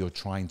what you're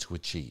trying to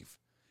achieve.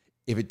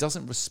 If it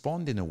doesn't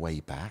respond in a way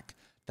back,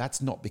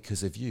 that's not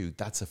because of you.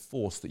 That's a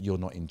force that you're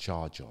not in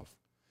charge of.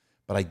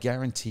 But I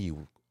guarantee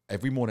you,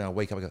 every morning I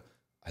wake up, I go,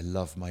 I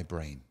love my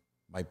brain.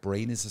 My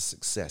brain is a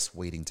success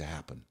waiting to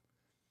happen.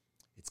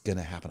 It's going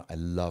to happen. I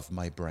love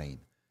my brain.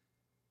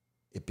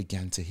 It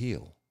began to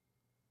heal.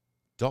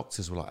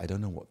 Doctors were like, I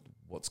don't know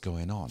what's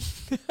going on.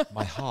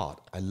 My heart,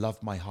 I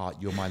love my heart.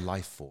 You're my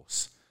life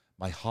force.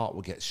 My heart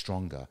will get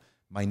stronger.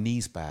 My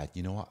knee's bad.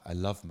 You know what? I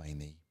love my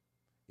knee.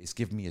 It's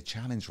giving me a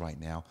challenge right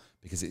now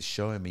because it's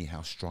showing me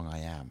how strong I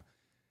am.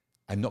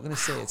 I'm not going to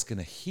say it's going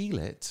to heal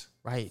it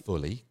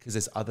fully because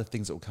there's other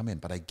things that will come in,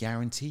 but I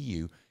guarantee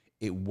you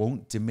it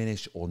won't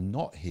diminish or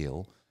not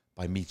heal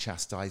by me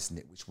chastising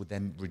it, which would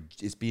then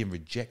is being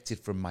rejected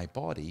from my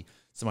body.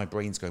 So my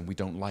brain's going, we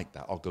don't like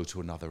that. I'll go to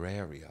another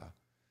area.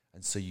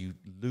 And so you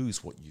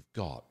lose what you've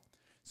got.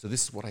 So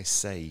this is what I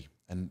say,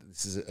 and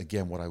this is,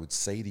 again, what I would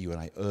say to you,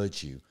 and I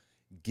urge you,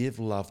 give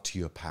love to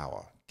your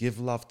power. Give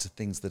love to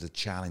things that are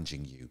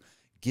challenging you.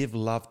 Give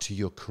love to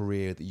your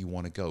career that you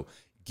want to go.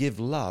 Give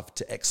love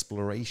to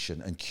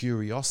exploration and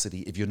curiosity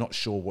if you're not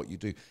sure what you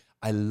do.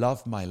 I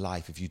love my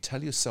life. If you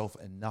tell yourself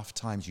enough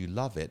times you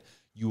love it,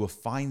 you will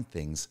find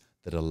things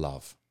that are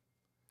love.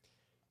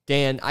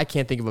 Dan, I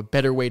can't think of a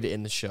better way to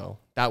end the show.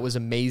 That was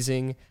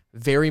amazing.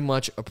 Very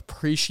much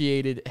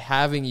appreciated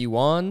having you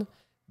on.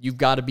 You've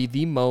got to be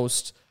the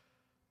most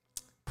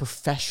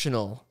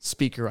professional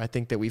speaker I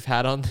think that we've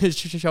had on this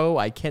show.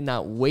 I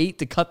cannot wait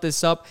to cut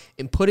this up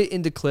and put it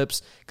into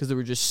clips because there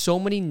were just so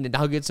many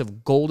nuggets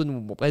of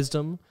golden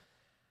wisdom.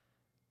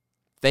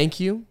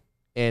 Thank you,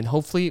 and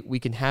hopefully we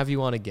can have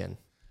you on again.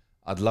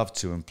 I'd love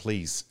to, and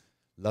please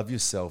love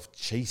yourself,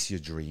 chase your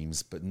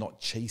dreams, but not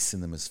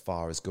chasing them as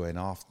far as going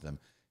after them.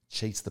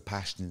 Chase the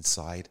passion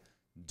inside,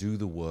 do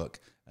the work,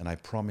 and I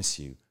promise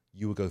you,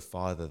 you will go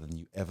farther than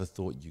you ever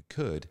thought you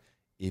could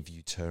if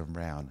you turn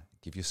around,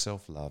 give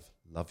yourself love,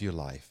 love your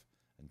life,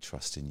 and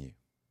trust in you.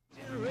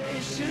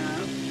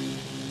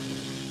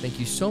 Thank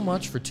you so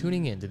much for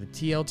tuning in to the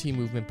TLT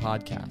Movement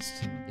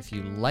Podcast. If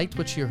you liked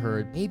what you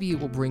heard, maybe it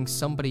will bring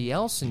somebody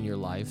else in your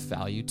life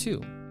value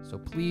too. So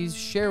please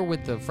share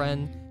with a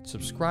friend,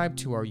 subscribe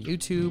to our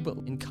YouTube,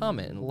 and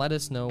comment and let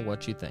us know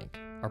what you think.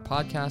 Our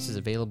podcast is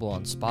available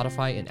on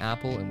Spotify and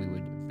Apple, and we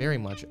would very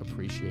much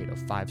appreciate a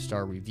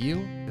 5-star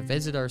review.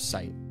 Visit our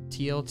site,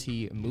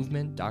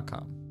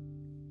 tltmovement.com.